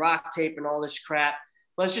taping and rock tape and all this crap.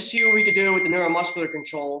 Let's just see what we could do with the neuromuscular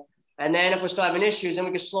control. And then if we're still having issues, then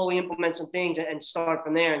we can slowly implement some things and start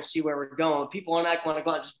from there and see where we're going. People are not going to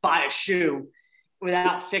go out and just buy a shoe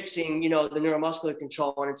without fixing, the neuromuscular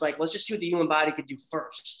control. And it's like, let's just see what the human body could do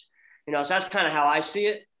first. So that's kind of how I see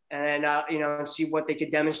it. And and see what they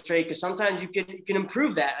could demonstrate. Because sometimes you can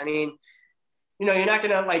improve that. I mean, you're not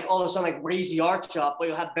going to like all of a sudden like raise the arch up, but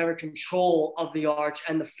you'll have better control of the arch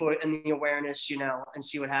and the foot and the awareness, and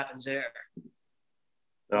see what happens there.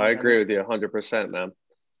 No, I agree with you 100%, man.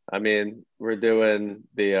 I mean, we're doing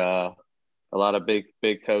a lot of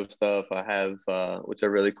big toe stuff. I have, which is a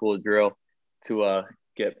really cool drill to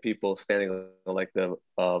get people standing on like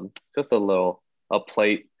just a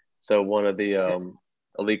plate. So one of the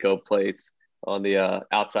Alico plates on the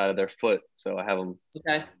outside of their foot. So I have them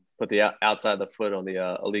put the outside of the foot on the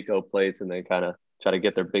Alico plates and then kind of try to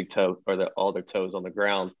get their big toe or all their toes on the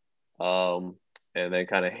ground, and then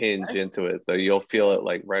kind of hinge into it. So you'll feel it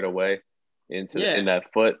like right away in that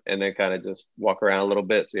foot, and then kind of just walk around a little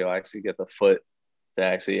bit. So you'll actually get the foot to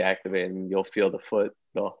actually activate, and you'll feel the foot,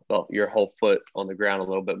 your whole foot on the ground a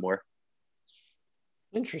little bit more.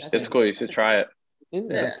 Interesting. It's cool. You should try it.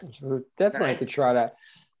 Yeah. We're definitely have to try that.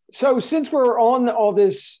 So since we're on all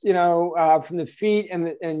this, from the feet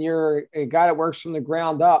and you're a guy that works from the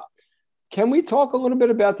ground up, can we talk a little bit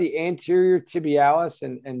about the anterior tibialis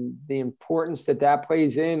and the importance that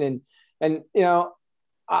plays in? And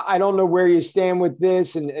I don't know where you stand with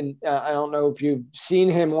this, and I don't know if you've seen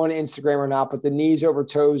him on Instagram or not, but the knees over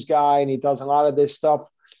toes guy, and he does a lot of this stuff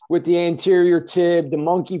with the anterior tib, the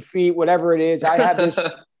monkey feet, whatever it is. I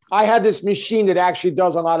have this machine that actually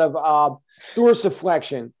does a lot of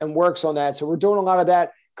dorsiflexion and works on that. So we're doing a lot of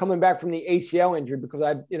that coming back from the ACL injury, because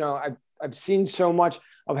I've seen so much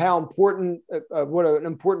of how important, what an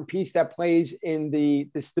important piece that plays in the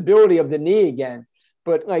stability of the knee again.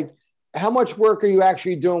 But like, how much work are you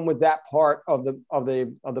actually doing with that part of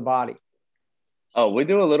the body? Oh, we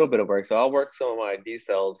do a little bit of work. So I'll work some of my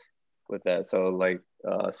decels with that. So like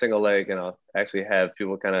single leg, and I'll actually have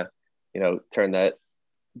people kind of,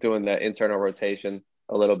 doing that internal rotation,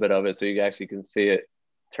 a little bit of it, so you actually can see it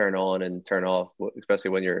turn on and turn off,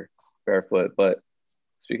 especially when you're barefoot. But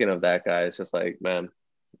speaking of that, guy, it's just like, man,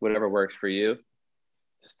 whatever works for you,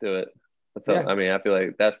 just do it. I mean, I feel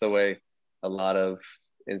like that's the way a lot of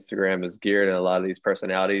Instagram is geared, and a lot of these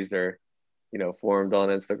personalities are, formed on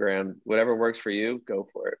Instagram. Whatever works for you, go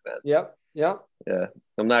for it, man. Yep. Yeah.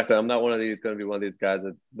 I'm not going to be one of these guys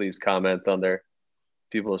that leaves comments on their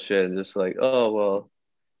people's shit and just like, oh, well,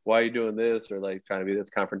 why are you doing this? Or like trying to be this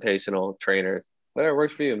confrontational trainer. Whatever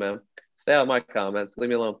works for you, man. Stay out of my comments. Leave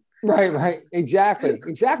me alone. Right. Exactly.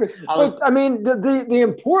 But I mean, the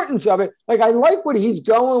importance of it, like, I like what he's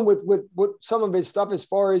going with some of his stuff, as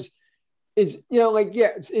far as is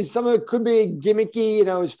some of it could be gimmicky,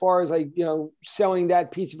 as far as like, selling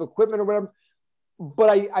that piece of equipment or whatever.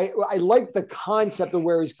 But I like the concept of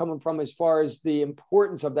where he's coming from as far as the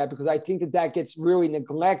importance of that, because I think that gets really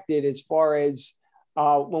neglected as far as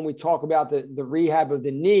when we talk about the rehab of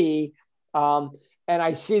the knee. And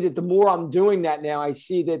I see that the more I'm doing that now, I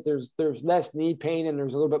see that there's less knee pain and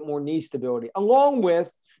there's a little bit more knee stability, along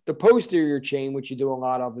with the posterior chain, which you do a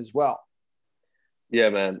lot of as well. Yeah,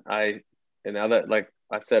 man. And now that, like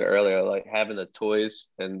I said earlier, like having the toys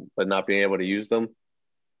but not being able to use them,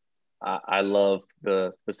 I love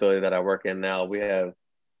the facility that I work in now. We have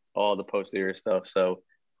all the posterior stuff. So,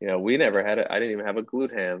 we never had it. I didn't even have a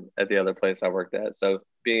glute ham at the other place I worked at. So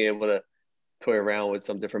being able to toy around with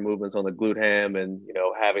some different movements on the glute ham, and,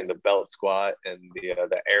 having the belt squat and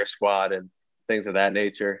the air squat and things of that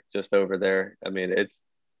nature just over there. I mean, it's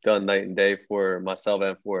done night and day for myself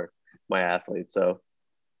and for my athletes. So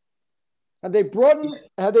have they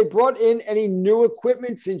brought in any new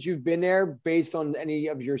equipment since you've been there, based on any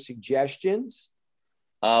of your suggestions?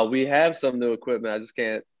 We have some new equipment. I just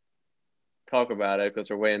can't talk about it because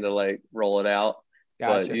we're waiting to like roll it out.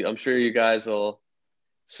 Gotcha. But I'm sure you guys will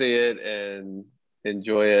see it and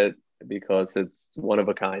enjoy it because it's one of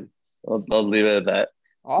a kind. I'll leave it at that.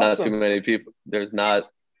 Awesome. Not too many people. There's not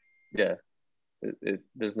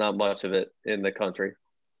much of it in the country.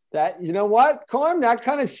 That, you know what, Carm, that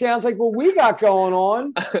kind of sounds like what we got going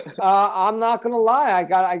on. I'm not going to lie. I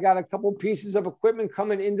got a couple pieces of equipment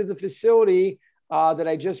coming into the facility that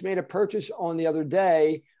I just made a purchase on the other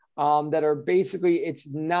day that are basically, it's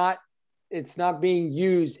not being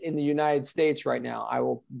used in the United States right now. I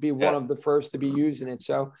will be one of the first to be using it.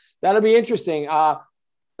 So that'll be interesting.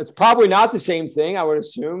 It's probably not the same thing, I would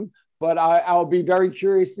assume, but I'll be very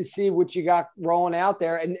curious to see what you got rolling out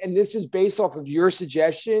there. And this is based off of your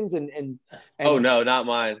suggestions and oh no, not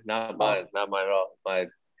mine at all.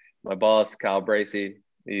 My boss, Kyle Bracey,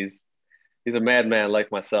 he's a madman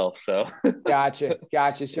like myself. So gotcha.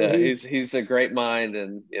 So yeah, he's a great mind,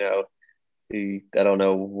 and I don't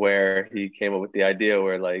know where he came up with the idea,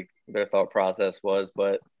 where like their thought process was,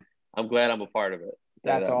 but I'm glad I'm a part of it.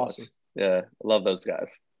 That's awesome. Yeah, I love those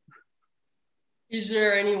guys. Is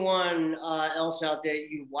there anyone else out there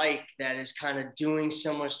you like that is kind of doing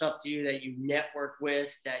similar stuff to you, that you network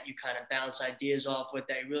with, that you kind of bounce ideas off with,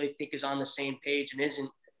 that you really think is on the same page and isn't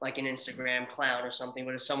like an Instagram clown or something,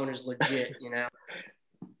 but is someone who's legit,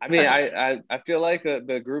 I mean, I feel like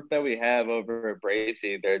the group that we have over at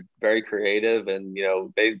Bracey, they're very creative, and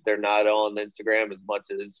they're not on Instagram as much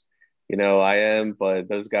as I am, but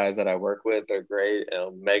those guys that I work with are great.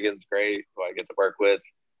 Megan's great, who I get to work with.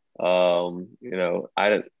 I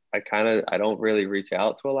don't really reach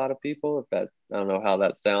out to a lot of people. I don't know how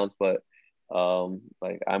that sounds, but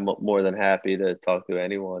like I'm more than happy to talk to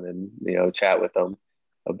anyone and chat with them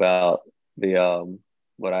about the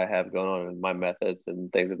what I have going on and my methods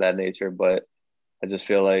and things of that nature. But I just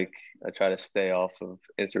feel like I try to stay off of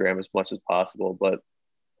Instagram as much as possible, but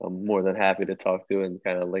I'm more than happy to talk to and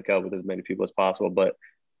kind of link up with as many people as possible. But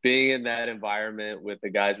being in that environment with the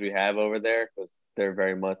guys we have over there, because they're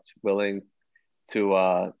very much willing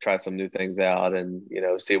to try some new things out and, you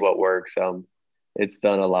know, see what works. It's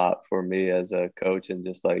done a lot for me as a coach and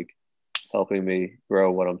just like helping me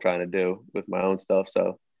grow what I'm trying to do with my own stuff.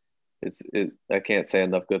 So I can't say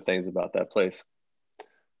enough good things about that place.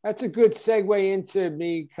 That's a good segue into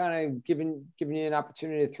me kind of giving you an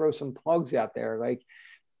opportunity to throw some plugs out there. Like,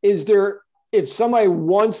 if somebody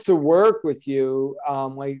wants to work with you,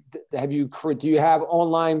 do you have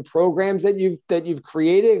online programs that you've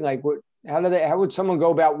created? Like, how would someone go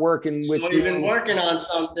about working with you? You've been working on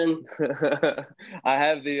something. I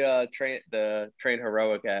have the Train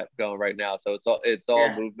Heroic app going right now. So it's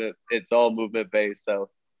all movement. It's all movement based. So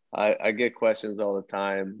I get questions all the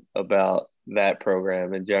time about that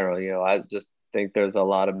program in general. You know, I just think there's a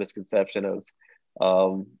lot of misconception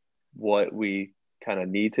of what we kind of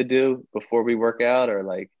need to do before we work out, or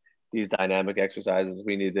like these dynamic exercises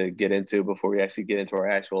we need to get into before we actually get into our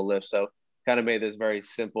actual lift. So kind of made this very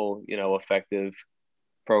simple, you know, effective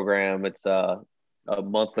program. It's a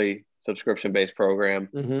monthly subscription-based program,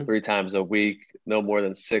 3 times a week, no more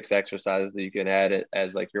than 6 exercises that you can add it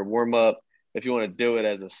as like your warm-up. If you want to do it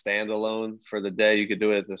as a standalone for the day, you could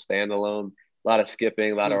do it as a standalone. A lot of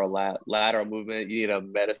skipping, lateral movement. You need a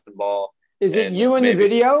medicine ball. Is it you in the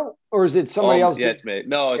video, or is it somebody else? Yeah, it's me.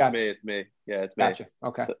 No, it's me. It's me. Yeah, it's me. Gotcha.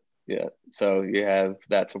 Okay. So you have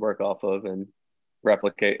that to work off of and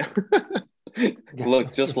replicate.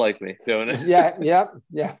 Look just like me doing it. Yeah.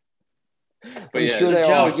 But yeah, sure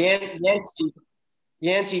Joe,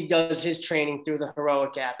 Yancey does his training through the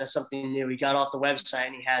Heroic app. That's something new. He got off the website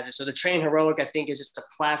and he has it. So the Train Heroic, I think, is just a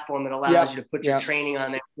platform that allows you to put your training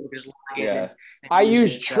on there. Just log in and I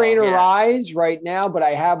use Trainerize right now, but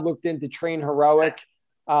I have looked into Train Heroic.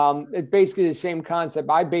 It's basically the same concept.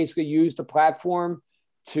 I basically use the platform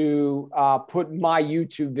to put my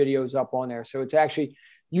YouTube videos up on there. So it's actually,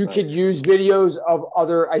 you could use videos of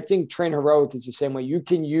other, I think Train Heroic is the same way. You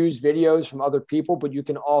can use videos from other people, but you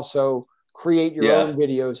can also create your own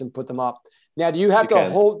videos and put them up. Now, do you have to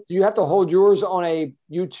hold yours on a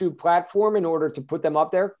YouTube platform in order to put them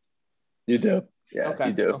up there? You do. Yeah, okay.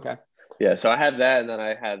 You do. Okay. Yeah. So I have that, and then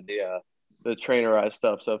I have the Trainerized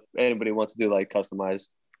stuff. So if anybody wants to do like customized,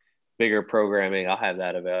 bigger programming, I'll have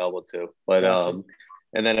that available too. But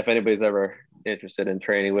and then if anybody's ever interested in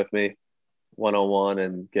training with me one-on-one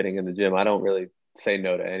and getting in the gym, I don't really say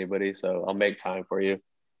no to anybody. So I'll make time for you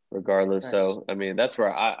regardless. Nice. So, I mean, that's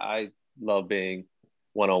where I love being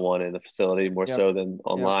one-on-one in the facility more so than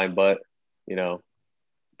online. But, you know,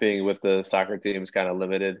 being with the soccer team is kind of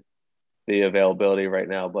limited the availability right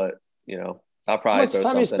now. But, you know, I'll probably How much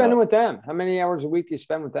time are you spending with them? How many hours a week do you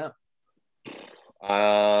spend with them?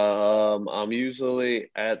 I'm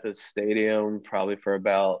usually at the stadium probably for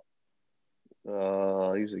about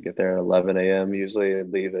I usually get there at 11 a.m. usually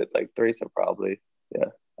and leave at like 3. So probably,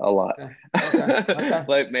 a lot. Okay.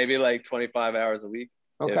 Like maybe like 25 hours a week.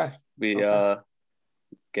 Okay. If we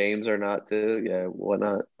games or not too. Yeah,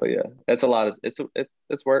 whatnot. But yeah, it's a lot of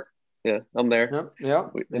it's work. Yeah, I'm there.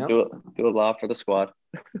 We do a lot for the squad.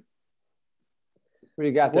 What do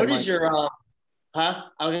you got there, What is your I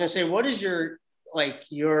was gonna say, what is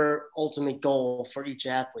your ultimate goal for each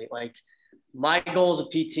athlete? Like, my goal as a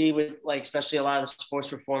PT with especially a lot of the sports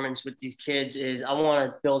performance with these kids is I want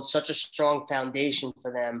to build such a strong foundation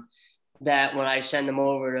for them that when I send them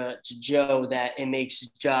over to Joe, that it makes his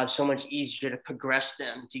job so much easier to progress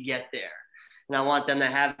them to get there. And I want them to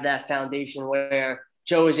have that foundation where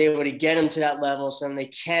Joe is able to get them to that level so then they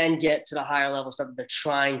can get to the higher level stuff that they're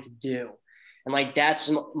trying to do. And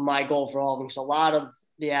that's my goal for all of them. Because a lot of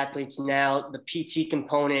the athletes now, the PT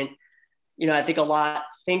component, I think a lot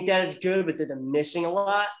think that it's good, but they're missing a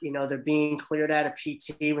lot. They're being cleared out of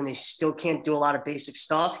PT when they still can't do a lot of basic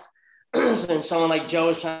stuff. So then someone like Joe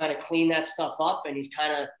is trying to clean that stuff up, and he's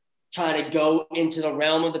kind of trying to go into the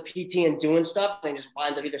realm of the PT and doing stuff, and he just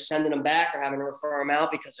winds up either sending them back or having to refer them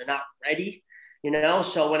out because they're not ready,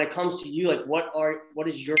 So when it comes to you, what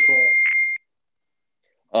is your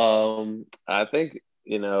goal? I think,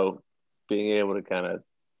 being able to kind of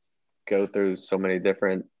go through so many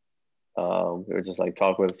different or just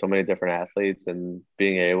talk with so many different athletes and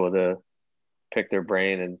being able to pick their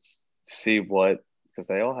brain and see because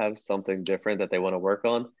they all have something different that they want to work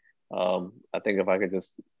on. I think if I could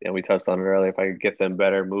just, and we touched on it earlier, if I could get them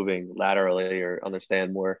better moving laterally or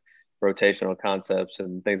understand more rotational concepts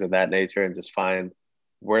and things of that nature and just find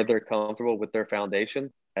where they're comfortable with their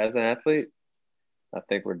foundation as an athlete, I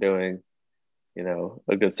think we're doing,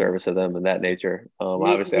 a good service to them in that nature.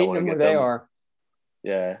 Obviously I want to get them. They are.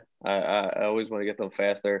 Yeah. I always want to get them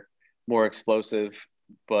faster, more explosive,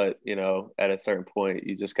 but at a certain point,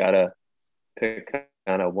 you just gotta pick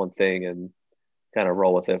kind of one thing and kind of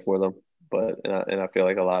roll with it for them. But and I feel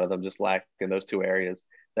like a lot of them just lack in those two areas,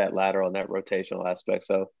 that lateral and that rotational aspect.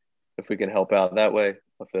 So if we can help out that way,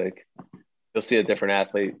 I feel like you'll see a different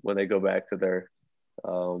athlete when they go back to their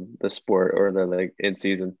the sport or the like in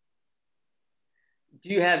season. Do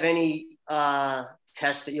you have any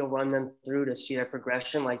tests that you'll run them through to see their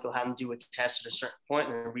progression? Like you'll have them do a test at a certain point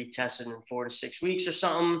and then retest it in 4 to 6 weeks or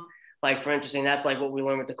something. Like for instance, that's like what we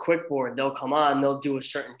learned with the quick board. They'll come on, they'll do a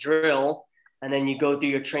certain drill, and then you go through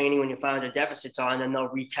your training when you find what the deficits are, and then they'll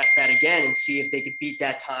retest that again and see if they could beat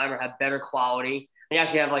that time or have better quality. They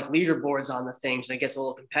actually have like leaderboards on the things, so it gets a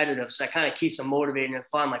little competitive. So that kind of keeps them motivated and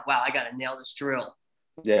fun. Like, wow, I got to nail this drill.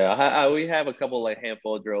 Yeah, we have a couple like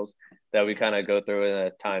handful of drills that we kind of go through in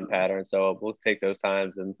a time pattern. So we'll take those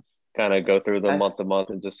times and kind of go through them month to month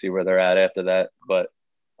and just see where they're at after that. But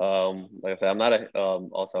like I said, I'm not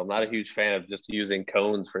a huge fan of just using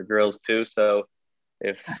cones for drills too. So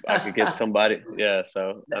if I could get somebody, yeah.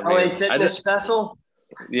 So I mean, LA Fitness special.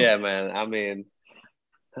 Yeah, man. I mean,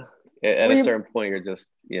 at a certain point, you're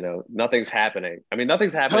just, nothing's happening. I mean,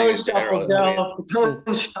 nothing's happening in general.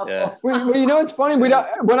 Yeah. Well, it's funny.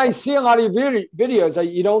 When I see a lot of your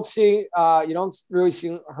videos, you don't really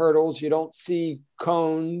see hurdles. You don't see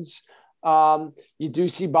cones. You do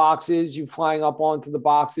see boxes. You flying up onto the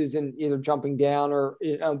boxes and either jumping down or,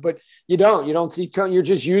 but you don't see cone. You're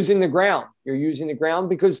just using the ground. You're using the ground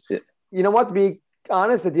because you know what, to be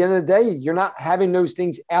honest, at the end of the day, you're not having those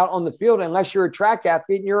things out on the field unless you're a track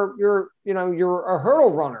athlete and you're a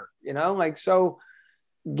hurdle runner, so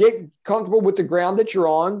get comfortable with the ground that you're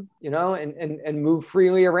on, and move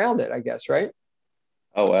freely around it, I guess. Right.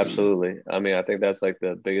 Oh, absolutely. I mean, I think that's like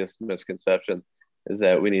the biggest misconception is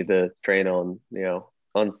that we need to train on,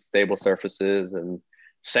 unstable surfaces and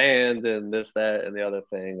sand and this, that, and the other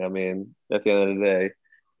thing. I mean, at the end of the day,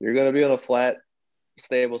 you're going to be on a flat,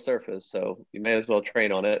 stable surface, so you may as well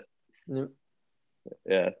train on it.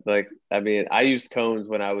 Yeah, like I mean, I used cones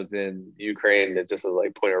when I was in Ukraine. It just was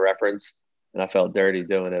like point of reference, and I felt dirty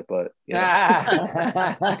doing it, but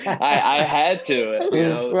I had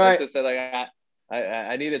to. Right. It's just like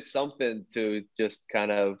I needed something to just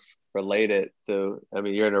kind of relate it to. I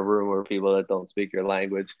mean, you're in a room where people that don't speak your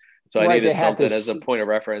language, so I needed something as a point of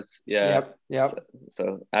reference. Yeah. Yep.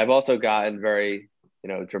 So I've also gotten very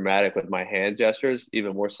dramatic with my hand gestures,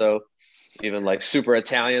 even more so, even like super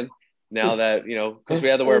Italian now that, because we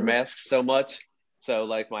had to wear masks so much. So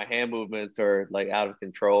like my hand movements are like out of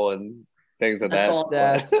control and things of that. Awesome.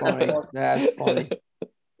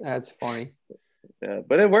 That's funny. Yeah,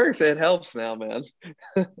 but it works. It helps now, man.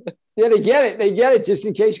 Yeah, they get it. Just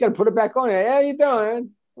in case you got to put it back on. How you doing,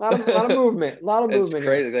 man? A lot of movement. It's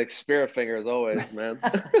crazy. Here. Like spirit fingers always, man.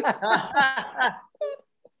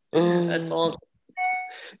 That's awesome.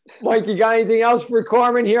 Mike, you got anything else for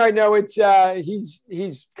Carmen here? I know it's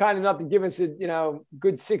he's kind enough to give us a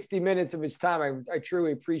good 60 minutes of his time. I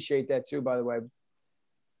truly appreciate that too, by the way.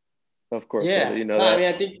 Of course, yeah. Brother, that. I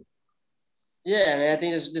mean, I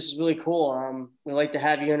think this is really cool. We like to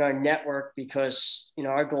have you in our network because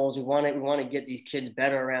our goal is we want to get these kids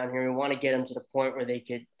better around here. We want to get them to the point where they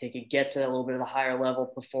could get to a little bit of a higher level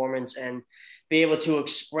performance and be able to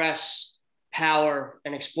express power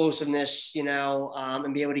and explosiveness,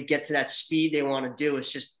 and be able to get to that speed they want to do.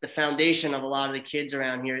 It's just the foundation of a lot of the kids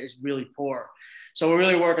around here is really poor. So we're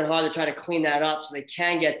really working hard to try to clean that up so they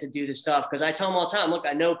can get to do the stuff. Because I tell them all the time, look,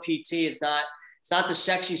 I know PT is it's not the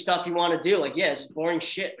sexy stuff you want to do. Like, yeah, it's boring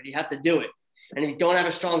shit, but you have to do it. And if you don't have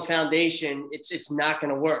a strong foundation, it's not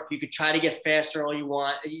going to work. You could try to get faster all you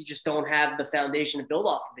want. You just don't have the foundation to build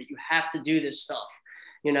off of it. You have to do this stuff.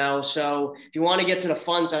 So if you want to get to the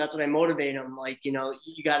fun side, that's what I motivate them. Like, you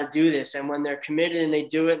got to do this. And when they're committed and they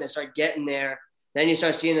do it and they start getting there, then you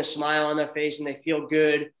start seeing the smile on their face and they feel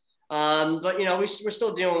good. But, we're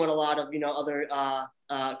still dealing with a lot of, other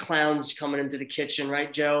clowns coming into the kitchen,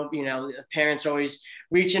 right, Joe? The parents always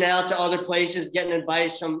reaching out to other places, getting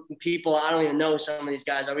advice from people. I don't even know some of these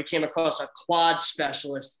guys. We came across a quad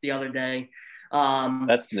specialist the other day.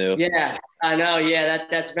 That's new. Yeah, I know. Yeah,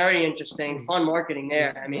 that's very interesting. Fun marketing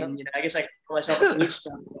there. I mean, I guess I call myself a glute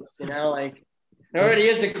specialist. Like there already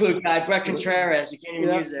is the glute guy, Brett Contreras. You can't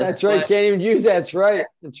even use it. That's right. Can't even use that. That's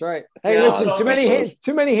right. Hey, listen,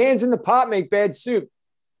 too many hands in the pot make bad soup.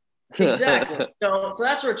 Exactly. So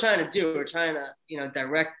that's what we're trying to do. We're trying to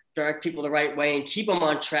direct people the right way and keep them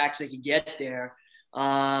on track so they can get there.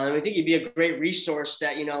 And we think you'd be a great resource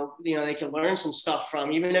that, they can learn some stuff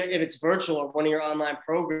from, even if it's virtual or one of your online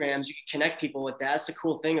programs, you can connect people with that. That's the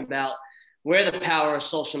cool thing about where the power of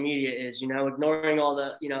social media is, ignoring all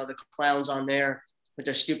the, the clowns on there. with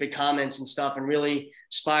their stupid comments and stuff, and really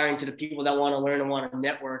aspiring to the people that want to learn and want to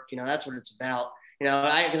network. That's what it's about.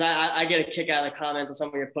 Because I get a kick out of the comments on some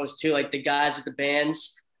of your posts too, like the guys with the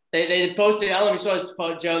bands. They posted, I don't know if you saw this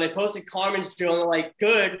post, Joe, they posted Carmen's drill and they're like,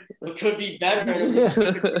 good, but could be better. And it was a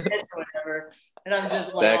stupid dance or whatever. And I'm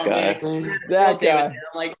just like, that guy. Man, that guy. I'm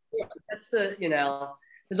like, that's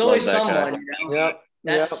there's always someone, Yep.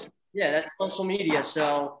 That's social media.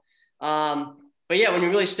 So, but yeah, when you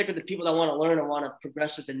really stick with the people that want to learn and want to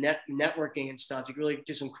progress with the networking and stuff, you can really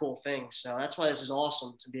do some cool things. So that's why this is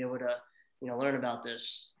awesome to be able to, learn about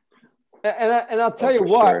this. And I'll tell you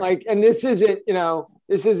what, like, and this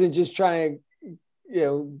isn't just trying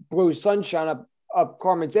to, blow sunshine up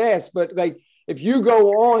Carmen's ass, but like, if you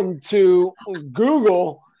go on to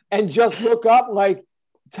Google and just look up like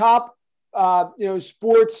top,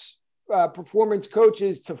 sports performance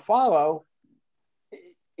coaches to follow,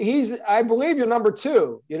 I believe you're number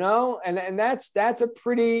 2, and that's a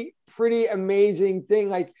pretty amazing thing.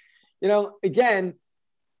 Like, again,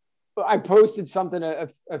 I posted something a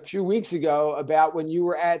few weeks ago about when you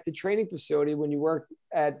were at the training facility, when you worked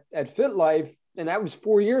at FitLife, and that was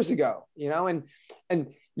 4 years ago, and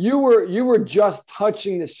you were just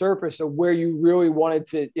touching the surface of where you really wanted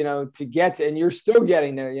to get to, and you're still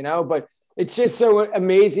getting there, but it's just so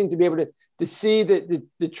amazing to be able to see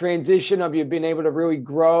the transition of you being able to really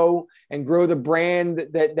grow the brand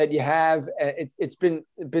that you have. It's been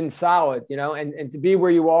solid, and to be where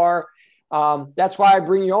you are. That's why I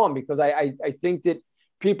bring you on, because I think that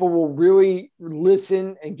people will really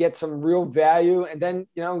listen and get some real value, and then,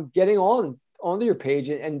 getting onto your page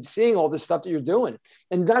and seeing all the stuff that you're doing,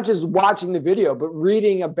 and not just watching the video, but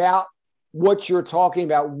reading about what you're talking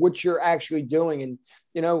about, what you're actually doing.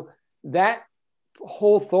 And, that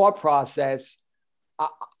whole thought process,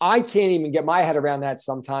 I can't even get my head around that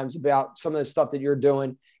sometimes, about some of the stuff that you're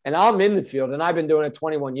doing. And I'm in the field and I've been doing it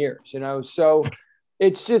 21 years, so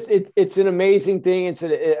it's just, it's an amazing thing. It's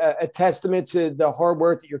a testament to the hard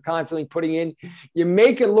work that you're constantly putting in. You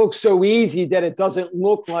make it look so easy that it doesn't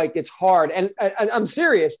look like it's hard. And I'm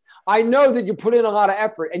serious. I know that you put in a lot of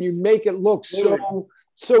effort and you make it look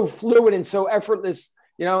so fluid and so effortless,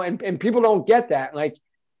 and people don't get that. Like,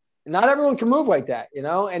 not everyone can move like that,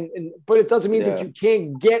 but it doesn't mean that you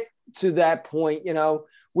can't get to that point,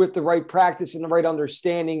 with the right practice and the right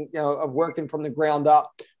understanding, of working from the ground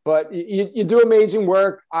up. But you do amazing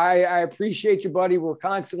work. I appreciate you, buddy. We're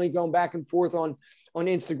constantly going back and forth on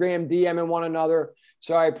Instagram, DMing one another.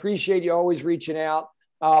 So I appreciate you always reaching out.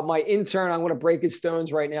 My intern, I'm going to break his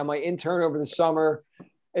stones right now. My intern over the summer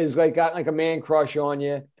is got a man crush on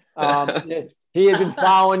you. He had been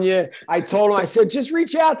following you. I told him, I said, just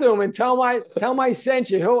reach out to him and tell him I sent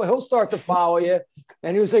you. He'll start to follow you.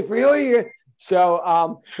 And he was like, really?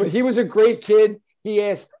 So, but he was a great kid. He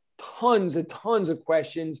asked tons of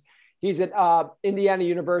questions. He's at Indiana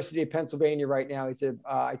University of Pennsylvania right now.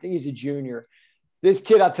 I think he's a junior. This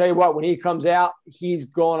kid, I'll tell you what, when he comes out, he's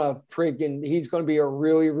going to be a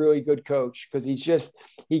really, really good coach, because he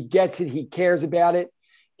gets it. He cares about it.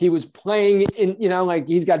 He was playing in,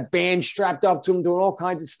 he's got bands strapped up to him, doing all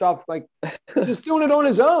kinds of stuff, just doing it on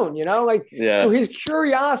his own, So his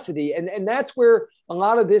curiosity. And that's where a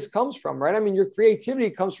lot of this comes from, right? I mean, your creativity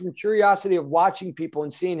comes from curiosity of watching people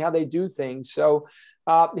and seeing how they do things. So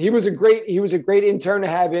he was a great intern to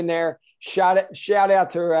have in there. Shout out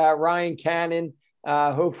to Ryan Cannon.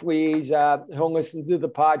 Hopefully he'll listen to the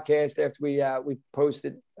podcast after we post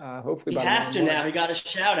it. Hopefully he has to now. He got a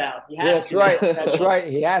shout out. That's right. That's right.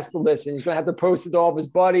 He has to listen. He's going to have to post it to all of his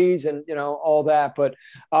buddies and all that. But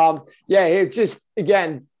it just,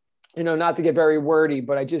 again, not to get very wordy,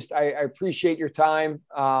 but I appreciate your time.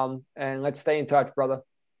 And let's stay in touch, brother.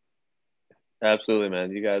 Absolutely,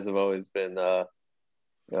 man. You guys have always been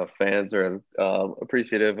fans or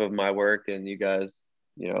appreciative of my work, and you guys,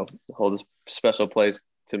 hold a special place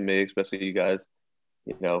to me, especially you guys,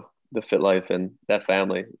 the FitLife and that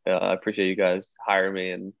family. I appreciate you guys hiring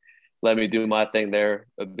me and let me do my thing there,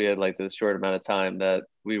 albeit the short amount of time that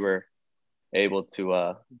we were able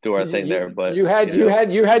to do our thing there. But you had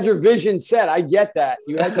your vision set. I get that.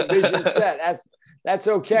 You had your vision set. That's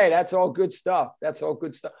okay. That's all good stuff.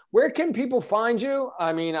 Where can people find you?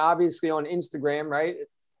 I mean, obviously on Instagram, right?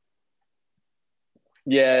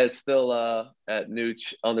 Yeah, it's still at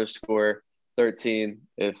Nooch_13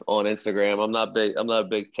 if on Instagram. I'm not a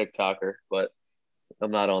big TikToker, but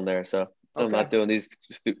I'm not on there, so I'm not doing these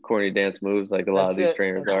corny dance moves like a lot of these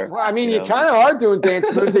trainers are. Well, I mean, you kind of are doing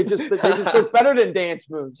dance moves. They just look better than dance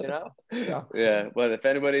moves, So. Yeah, but if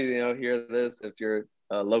anybody hear this, if you're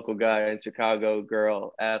a local guy in Chicago,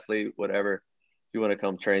 girl, athlete, whatever, if you want to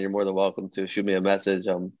come train, you're more than welcome to shoot me a message.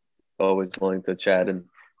 I'm always willing to chat and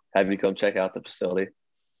have you come check out the facility.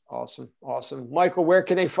 Awesome. Michael, where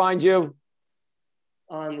can they find you?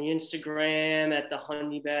 On the Instagram at the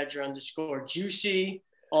Honey Badger _juicy.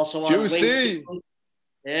 Also on Juicy. LinkedIn.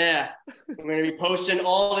 Yeah. We're going to be posting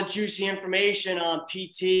all the juicy information on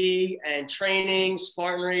PT and training,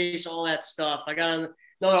 Spartan race, all that stuff. I got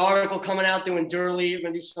another article coming out doing Durley. We're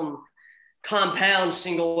going to do some compound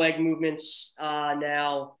single leg movements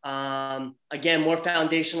now. Again, more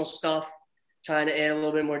foundational stuff, trying to add a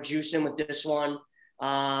little bit more juice in with this one.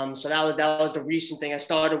 So that was the recent thing. I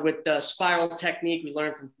started with the spiral technique we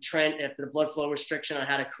learned from Trent after the blood flow restriction on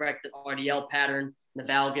how to correct the RDL pattern, the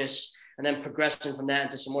valgus, and then progressing from that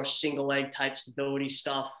into some more single leg type stability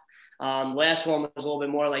stuff. Last one was a little bit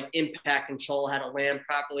more like impact control, how to land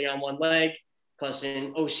properly on one leg. Because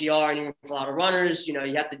in OCR and even for a lot of runners, you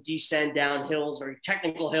have to descend down hills, very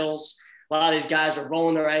technical hills. A lot of these guys are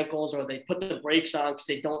rolling their ankles or they put the brakes on because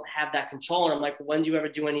they don't have that control. And I'm like, when do you ever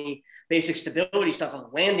do any basic stability stuff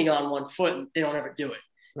of landing on one foot? And they don't ever do it.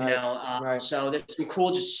 Right. Right. So there's some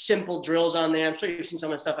cool, just simple drills on there. I'm sure you've seen some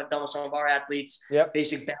of the stuff I've done with some of our athletes. Yep.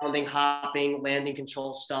 Basic bounding, hopping, landing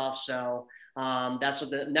control stuff. So that's what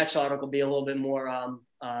the next article will be, a little bit more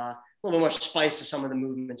spice to some of the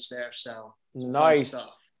movements there. So nice.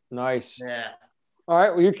 Yeah. All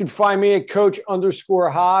right. Well, you can find me at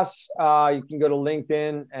Coach_Haas. You can go to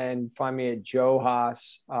LinkedIn and find me at Joe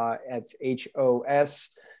Haas. That's HOS.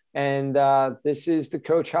 And this is the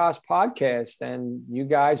Coach Haas podcast. And you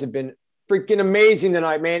guys have been freaking amazing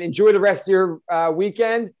tonight, man. Enjoy the rest of your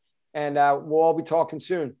weekend. And we'll all be talking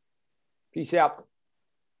soon. Peace out.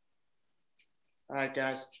 All right,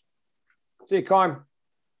 guys. See you, Carm.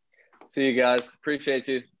 See you guys. Appreciate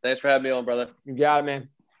you. Thanks for having me on, brother. You got it, man.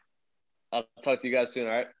 I'll talk to you guys soon,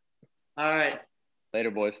 all right? All right.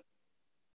 Later, boys.